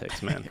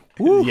politics, man.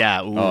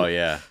 Yeah. Ooh. Oh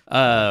yeah,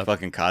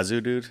 fucking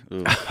Kazu dude.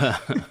 Ooh.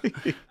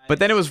 But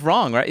then it was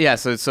wrong, right? Yeah.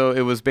 So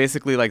it was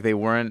basically like they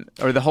weren't,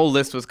 or the whole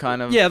list was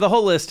kind of. Yeah, the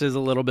whole list is a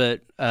little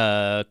bit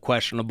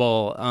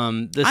questionable.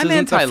 This I'm isn't the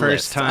anti-list.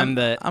 first time I'm,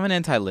 that. I'm an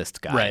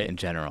anti-list guy Right. in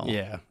general.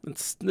 Yeah.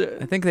 It's,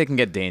 I think they can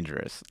get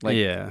dangerous. Like,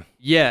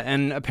 yeah,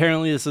 and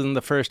apparently this isn't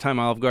the first time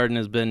Olive Garden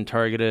has been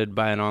targeted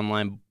by an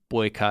online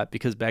boycott,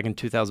 because back in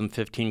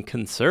 2015,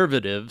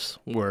 conservatives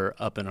were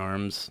up in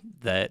arms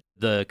that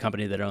the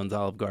company that owns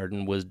Olive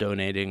Garden was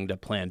donating to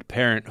Planned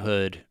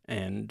Parenthood,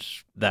 and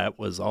that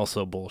was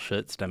also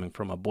bullshit stemming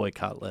from a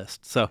boycott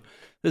list. So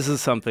this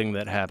is something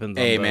that happens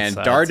on Hey, both man,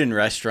 sides. Darden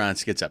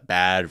Restaurants gets a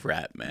bad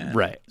rep, man.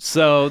 Right.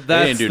 So that's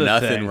They didn't do the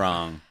nothing thing.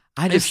 wrong.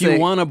 If you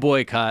want to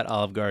boycott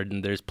Olive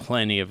Garden, there's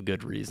plenty of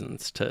good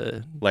reasons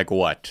to. Like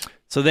what?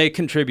 So they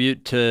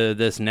contribute to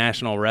this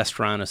National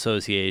Restaurant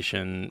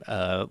Association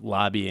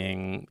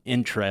lobbying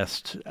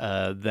interest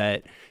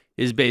that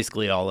is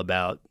basically all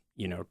about,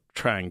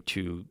 trying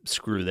to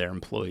screw their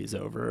employees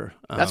over.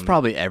 That's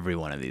probably every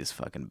one of these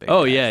fucking big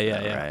Oh, guys,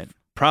 yeah. right?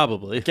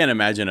 Probably. I can't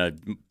imagine a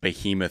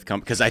behemoth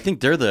company, because I think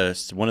they're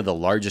one of the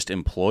largest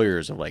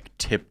employers of like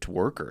tipped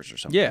workers or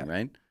something, Yeah.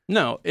 right?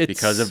 No,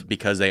 it's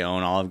Because they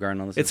own Olive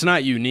Garden. All this it's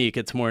not unique.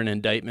 It's more an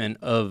indictment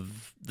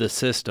of the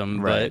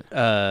system. Right.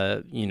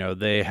 But,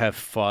 they have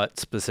fought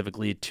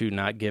specifically to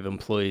not give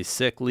employees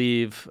sick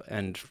leave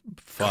and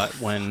fought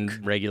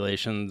when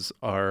regulations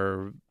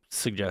are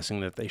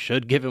suggesting that they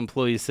should give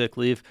employees sick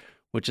leave,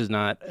 which is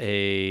not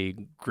a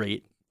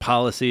great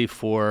policy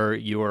for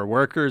your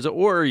workers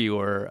or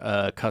your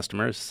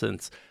customers,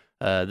 since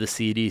the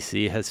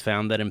CDC has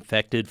found that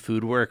infected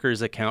food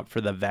workers account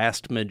for the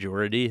vast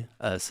majority,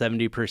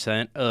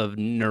 70% of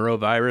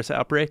neurovirus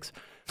outbreaks.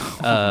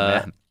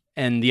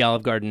 And the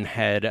Olive Garden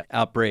had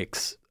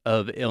outbreaks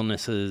of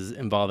illnesses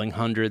involving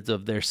hundreds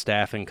of their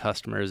staff and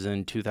customers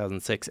in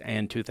 2006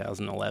 and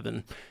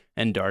 2011.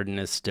 And Darden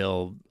is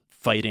still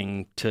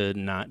fighting to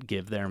not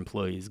give their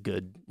employees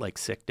good,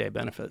 sick day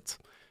benefits.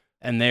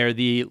 And they're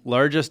the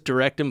largest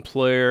direct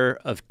employer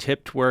of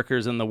tipped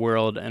workers in the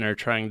world and are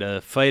trying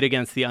to fight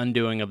against the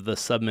undoing of the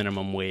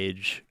subminimum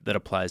wage that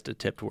applies to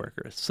tipped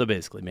workers. So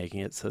basically making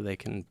it so they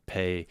can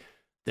pay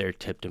their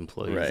tipped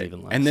employees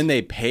even less. And then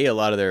they pay a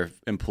lot of their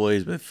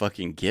employees with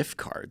fucking gift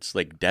cards,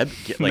 like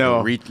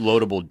No.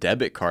 reloadable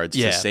debit cards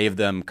Yeah. to save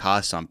them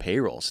costs on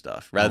payroll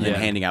stuff, rather than Yeah.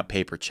 handing out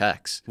paper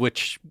checks.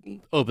 Which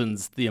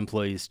opens the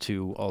employees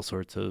to all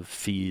sorts of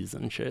fees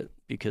and shit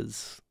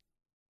because,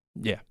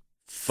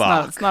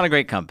 Fuck. It's not a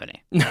great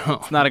company. No.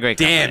 It's not a great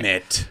Damn company.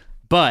 it.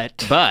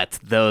 But But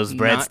those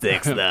Not-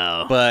 breadsticks,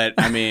 though. But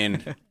I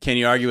mean, can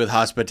you argue with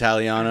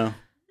Hospitaliano?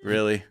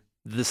 Really?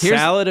 the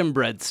salad and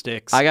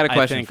breadsticks, I got a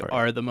question think, for you.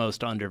 are the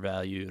most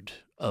undervalued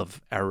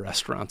of our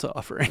restaurant's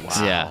offerings.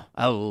 Wow. Yeah.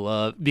 I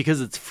love,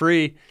 because it's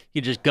free.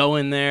 You just go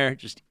in there,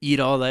 just eat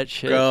all that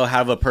shit. Go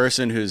have a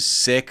person who's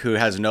sick who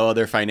has no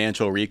other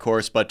financial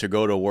recourse but to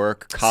go to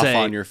work, cough Say-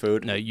 on your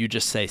food. No, you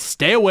just say,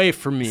 stay away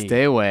from me.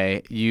 Stay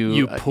away.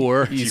 You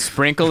poor. You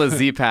sprinkle a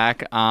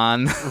Z-Pack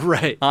on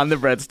Right. on the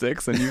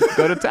breadsticks and you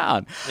go to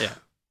town.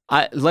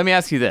 Yeah. Let me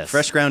ask you this.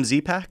 Fresh ground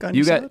Z-Pack on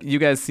You your got you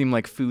guys seem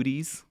like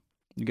foodies.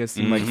 You guys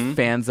seem like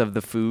fans of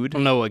the food. I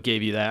don't know what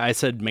gave you that. I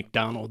said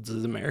McDonald's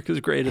is America's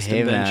greatest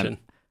Hey, man. invention.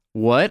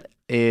 What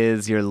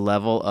is your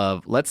level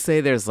of let's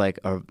say there's like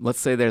a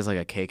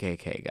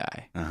KKK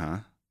guy Uh-huh.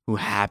 who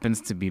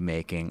happens to be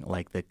making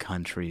like the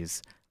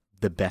country's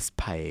the best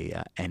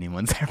paella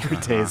anyone's ever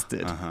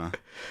tasted. Uh-huh.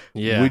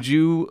 Yeah. Would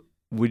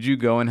you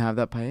go and have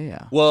that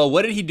paella? Well,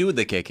 what did he do with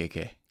the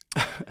KKK?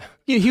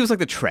 He was like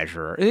the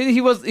treasurer. He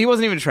wasn't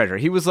even a treasurer.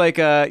 He was like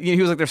he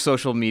was like their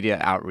social media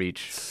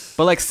outreach,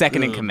 but like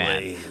second in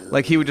command.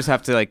 Like he would just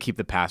have to like keep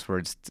the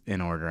passwords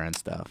in order and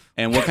stuff.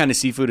 And what kind of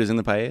seafood is in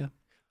the paella?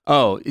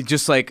 Oh, it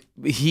just like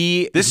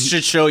This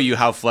should show you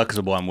how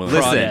flexible I'm willing.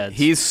 Listen,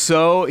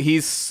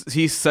 Crawdads.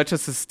 he's such a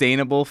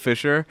sustainable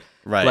fisher.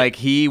 Right. Like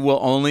he will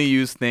only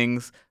use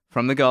things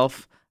from the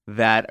Gulf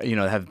that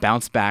have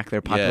bounced back.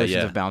 Their populations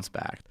yeah. have bounced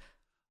back.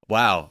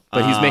 Wow.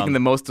 But he's making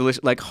the most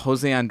delicious. Like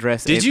Jose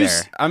Andres. Did ate you?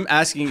 there. I'm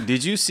asking.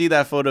 Did you see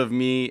that photo of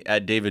me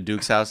at David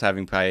Duke's house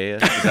having paella?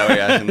 Is that what you're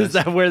asking? Is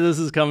that where this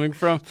is coming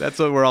from? That's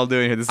what we're all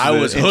doing here. This is I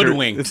was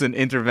hoodwinked. This is an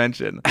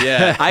intervention.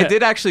 Yeah. I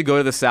did actually go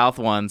to the South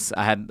once.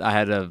 I had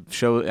a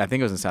show. I think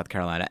it was in South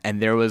Carolina,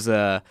 and there was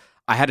I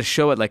had a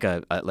show at like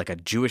a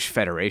Jewish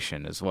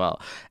federation as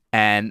well.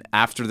 And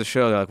after the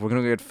show, they're like, "We're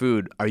gonna go get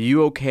food. Are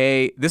you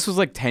okay?" This was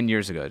like 10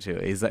 years ago too.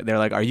 They're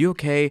like, "Are you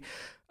okay?"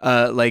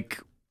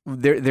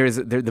 They're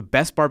the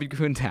best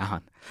barbecue in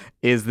town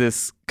is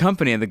this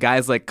company, and the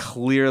guy's like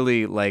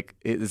clearly like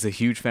is a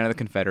huge fan of the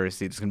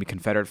Confederacy. There's gonna be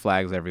Confederate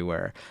flags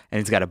everywhere, and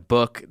he's got a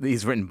book.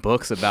 He's written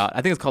books about.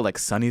 I think it's called like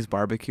Sonny's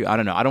Barbecue. I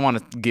don't know. I don't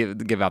want to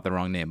give out the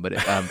wrong name, but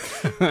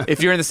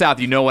if you're in the South,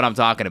 you know what I'm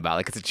talking about.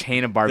 Like it's a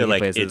chain of barbecue They're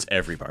like, places. it's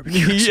every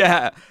barbecue.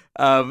 Yeah,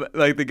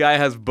 like the guy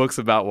has books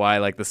about why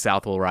like the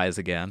South will rise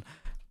again.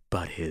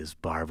 But his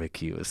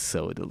barbecue is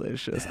so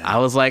delicious. I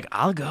was like,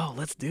 I'll go.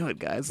 Let's do it,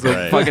 guys. So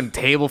Right. a fucking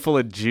table full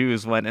of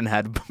Jews went and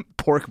had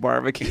pork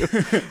barbecue.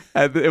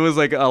 And it was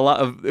like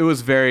it was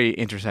very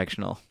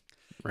intersectional.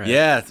 Right.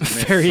 Yeah, it's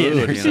Very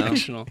food,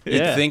 intersectional. You'd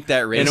Yeah. think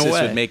that In a racists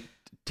way. would make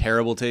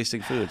terrible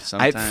tasting food.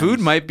 Sometimes Food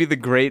might be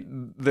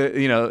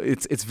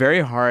it's very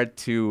hard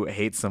to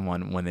hate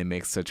someone when they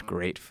make such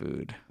great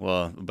food.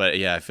 Well, but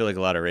yeah, I feel like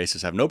a lot of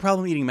racists have no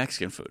problem eating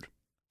Mexican food.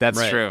 That's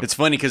Right. true. It's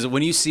funny because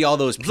when you see all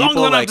those people,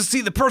 like,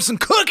 see the person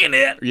cooking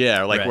it.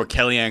 yeah, or like Right. where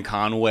Kellyanne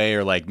Conway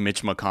or like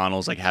Mitch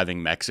McConnell's like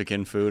having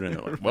Mexican food, and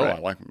they're like, well, I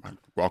like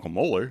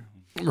guacamole.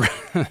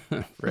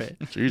 Right.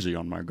 It's easy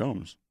on my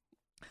gums.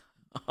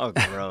 Oh,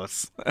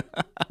 gross.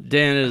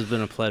 Dan, it has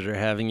been a pleasure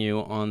having you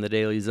on the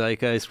Daily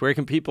Zeitgeist. Where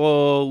can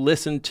people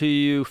listen to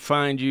you,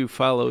 find you,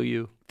 follow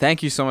you?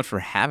 Thank you so much for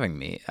having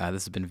me.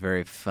 This has been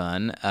very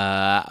fun.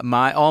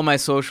 All my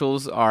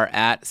socials are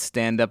at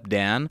Stand Up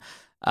Dan,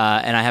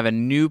 and I have a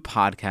new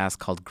podcast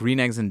called Green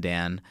Eggs and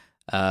Dan,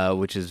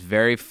 which is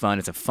very fun.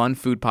 It's a fun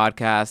food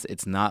podcast.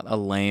 It's not a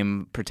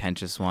lame,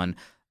 pretentious one.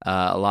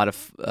 A lot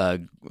of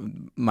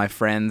my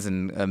friends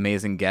and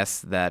amazing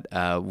guests that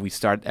we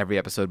start every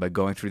episode by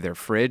going through their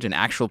fridge, an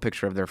actual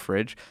picture of their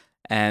fridge,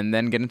 and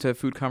then get into a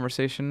food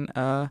conversation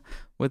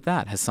with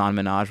that. Hassan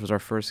Minhaj was our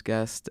first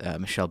guest.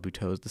 Michelle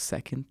Buteau is the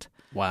second.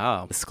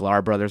 Wow. The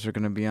Sklar brothers are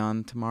going to be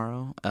on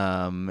tomorrow.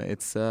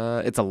 It's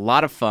a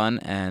lot of fun,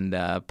 and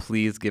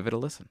please give it a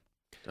listen.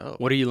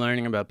 What are you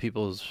learning about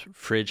people's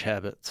fridge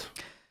habits?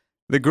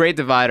 The great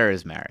divider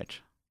is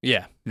marriage.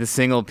 Yeah. The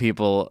single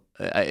people,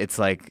 it's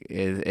like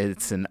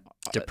it's an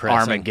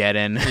Depressing.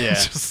 Armageddon. Yeah.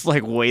 It's just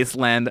like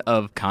wasteland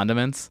of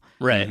condiments.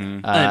 Right.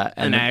 Mm-hmm.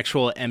 An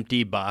actual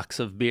empty box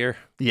of beer.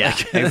 Yeah,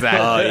 exactly.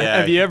 Oh, yeah.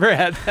 Have you ever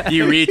had that?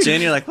 You reach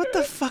in, you're like, what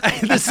the fuck?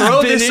 This Throw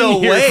has been this in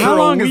here away. for How a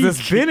long has week.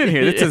 this been in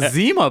here? It's a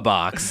Zima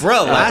box.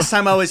 Bro, last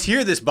time I was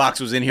here, this box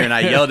was in here, and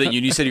I yelled at you,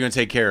 and you said you're going to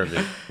take care of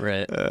it.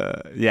 Right.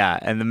 Yeah,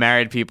 and the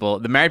married people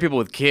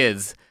with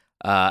kids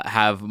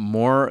have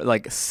more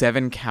like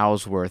 7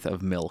 cows worth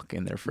of milk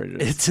in their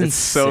fridges. It's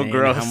so insane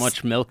gross. how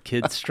much milk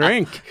kids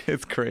drink.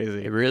 It's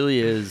crazy. It really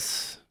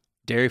is.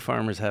 Dairy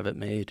farmers have it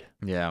made.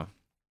 Yeah.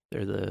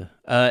 They're the.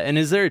 And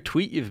is there a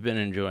tweet you've been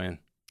enjoying?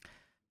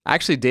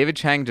 Actually, David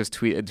Chang just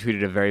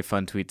tweeted a very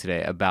fun tweet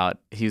today about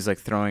he was like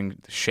throwing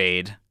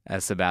shade,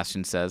 as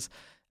Sebastian says,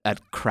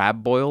 at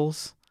crab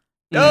boils.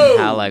 No!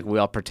 How like we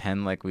all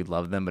pretend like we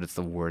love them, but it's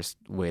the worst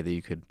way that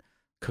you could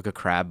cook a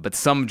crab. But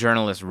some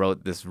journalist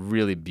wrote this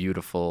really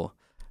beautiful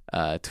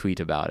tweet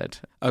about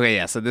it. Okay,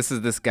 yeah. So this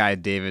is this guy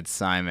David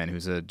Simon,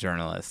 who's a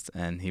journalist,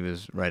 and he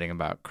was writing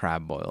about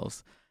crab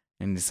boils,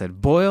 and he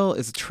said, "Boil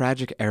is a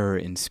tragic error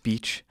in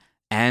speech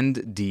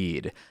and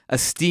deed. A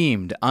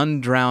steamed,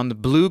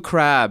 undrowned blue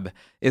crab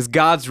is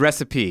God's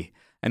recipe."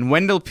 And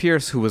Wendell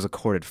Pierce, who was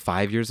accorded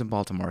 5 years in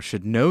Baltimore,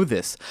 should know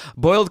this.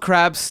 Boiled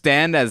crabs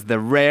stand as the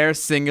rare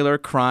singular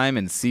crime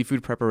in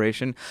seafood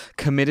preparation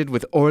committed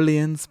with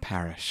Orleans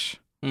Parish.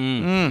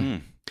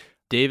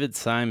 David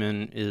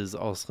Simon is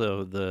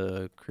also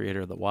the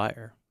creator of The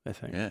Wire, I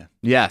think. Yeah.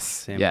 Yes,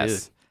 Same yes.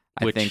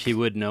 dude. Which I think he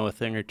would know a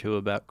thing or two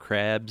about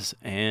crabs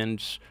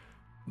and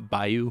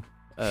Bayou.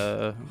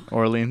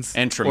 Orleans.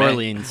 And Treme.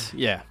 Orleans.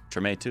 Yeah,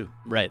 Treme, too.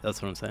 right.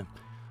 That's what I'm saying.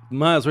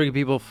 Miles, where can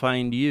people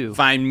find you?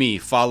 Find me,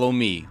 follow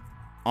me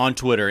on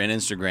Twitter and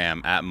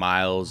Instagram at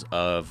Miles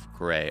of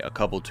Gray. A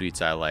couple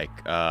tweets I like.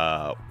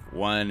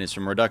 One is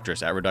from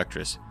Reductress, at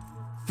Reductress.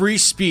 Free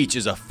speech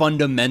is a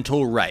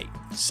fundamental right,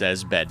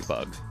 says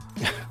Bedbug.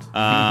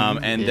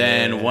 And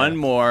then one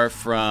more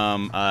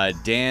from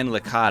Dan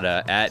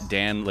Licata, at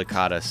Dan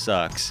Licata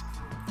Sucks.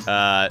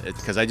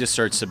 Because I just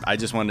searched, I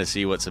just wanted to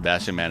see what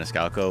Sebastian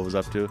Maniscalco was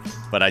up to,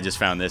 but I just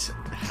found this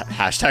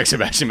hashtag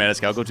Sebastian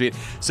Maniscalco tweet.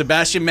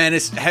 Sebastian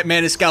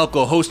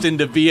Maniscalco hosting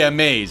the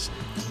VMAs.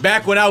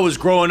 Back when I was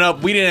growing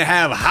up, we didn't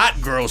have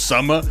hot girl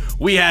summer.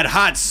 We had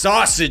hot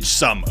sausage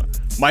summer.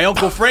 My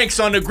Uncle Frank's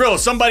on the grill.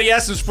 Somebody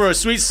asks us for a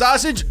sweet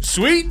sausage?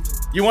 Sweet?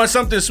 You want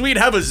something sweet?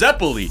 Have a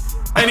Zeppeli.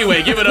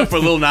 Anyway, give it up for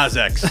Lil Nas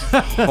X.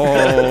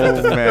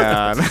 Oh,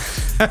 man.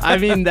 I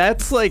mean,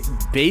 that's like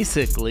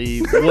basically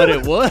what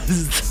it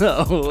was,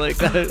 though.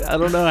 Like, I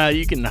don't know how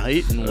you can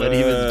heighten what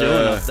he was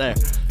doing up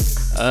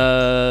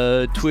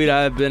there. Tweet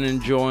I've been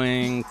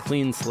enjoying,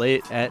 Clean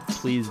Slate at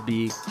Please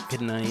Be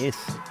Nice.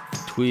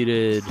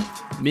 Tweeted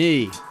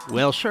me,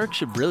 whale shark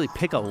should really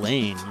pick a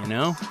lane, you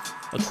know?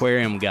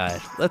 Aquarium guy.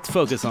 Let's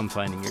focus on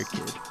finding your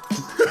kid.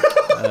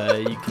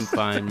 You can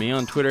find me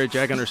on Twitter at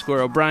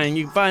Jack_O'Brien.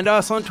 You can find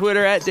us on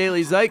Twitter at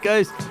Daily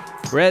Zeitgeist.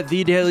 We're at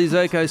The Daily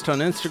Zeitgeist on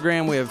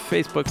Instagram. We have a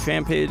Facebook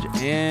fan page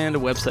and a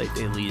website,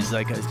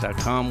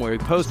 dailyzeitgeist.com, where we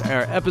post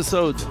our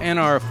episodes and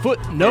our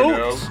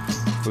footnotes,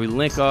 where we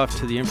link off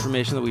to the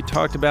information that we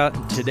talked about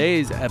in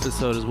today's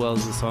episode, as well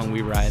as the song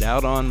we ride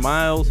out on.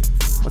 Miles,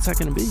 what's that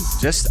going to be?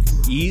 Just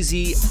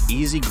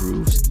easy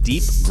grooves,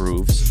 deep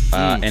grooves,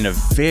 and a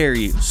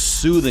very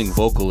soothing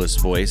vocalist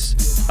voice.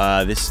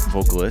 This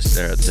vocalist,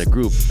 the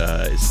group,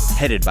 is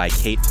headed by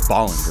Kate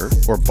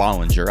Bollinger, or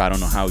Bollinger. I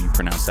don't know how you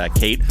pronounce that.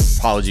 Kate,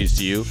 apologies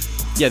to you.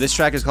 Yeah, this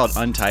track is called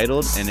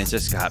Untitled, and it's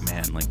just got,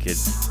 man, like it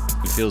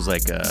feels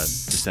like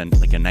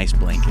like a nice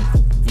blanket.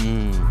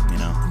 You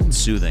know, it's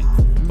soothing,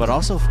 but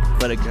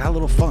it got a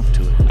little funk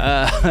to it.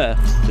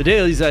 The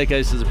Daily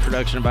Zeitgeist is a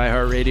production of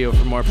iHeartRadio.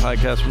 For more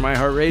podcasts from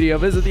iHeartRadio,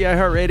 visit the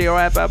iHeartRadio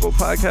app, Apple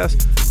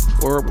Podcasts,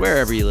 or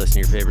wherever you listen to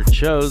your favorite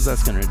shows.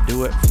 That's going to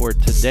do it for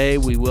today.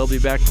 We will be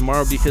back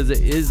tomorrow because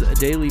it is a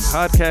daily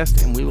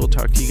podcast, and we will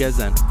talk to you guys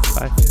then.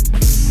 Bye.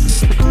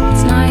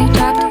 It's not your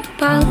job to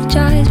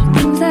apologize for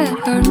things that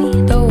hurt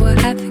me, though I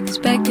half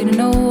expected to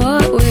know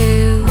what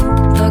will.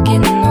 Stuck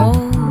in an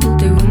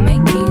old, it will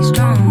make me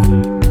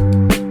strong.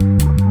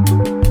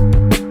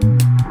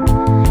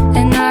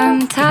 And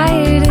I'm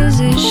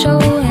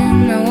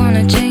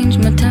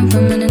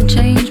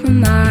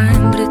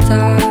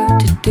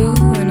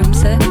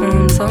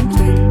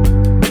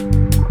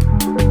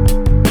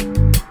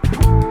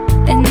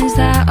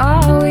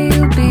I always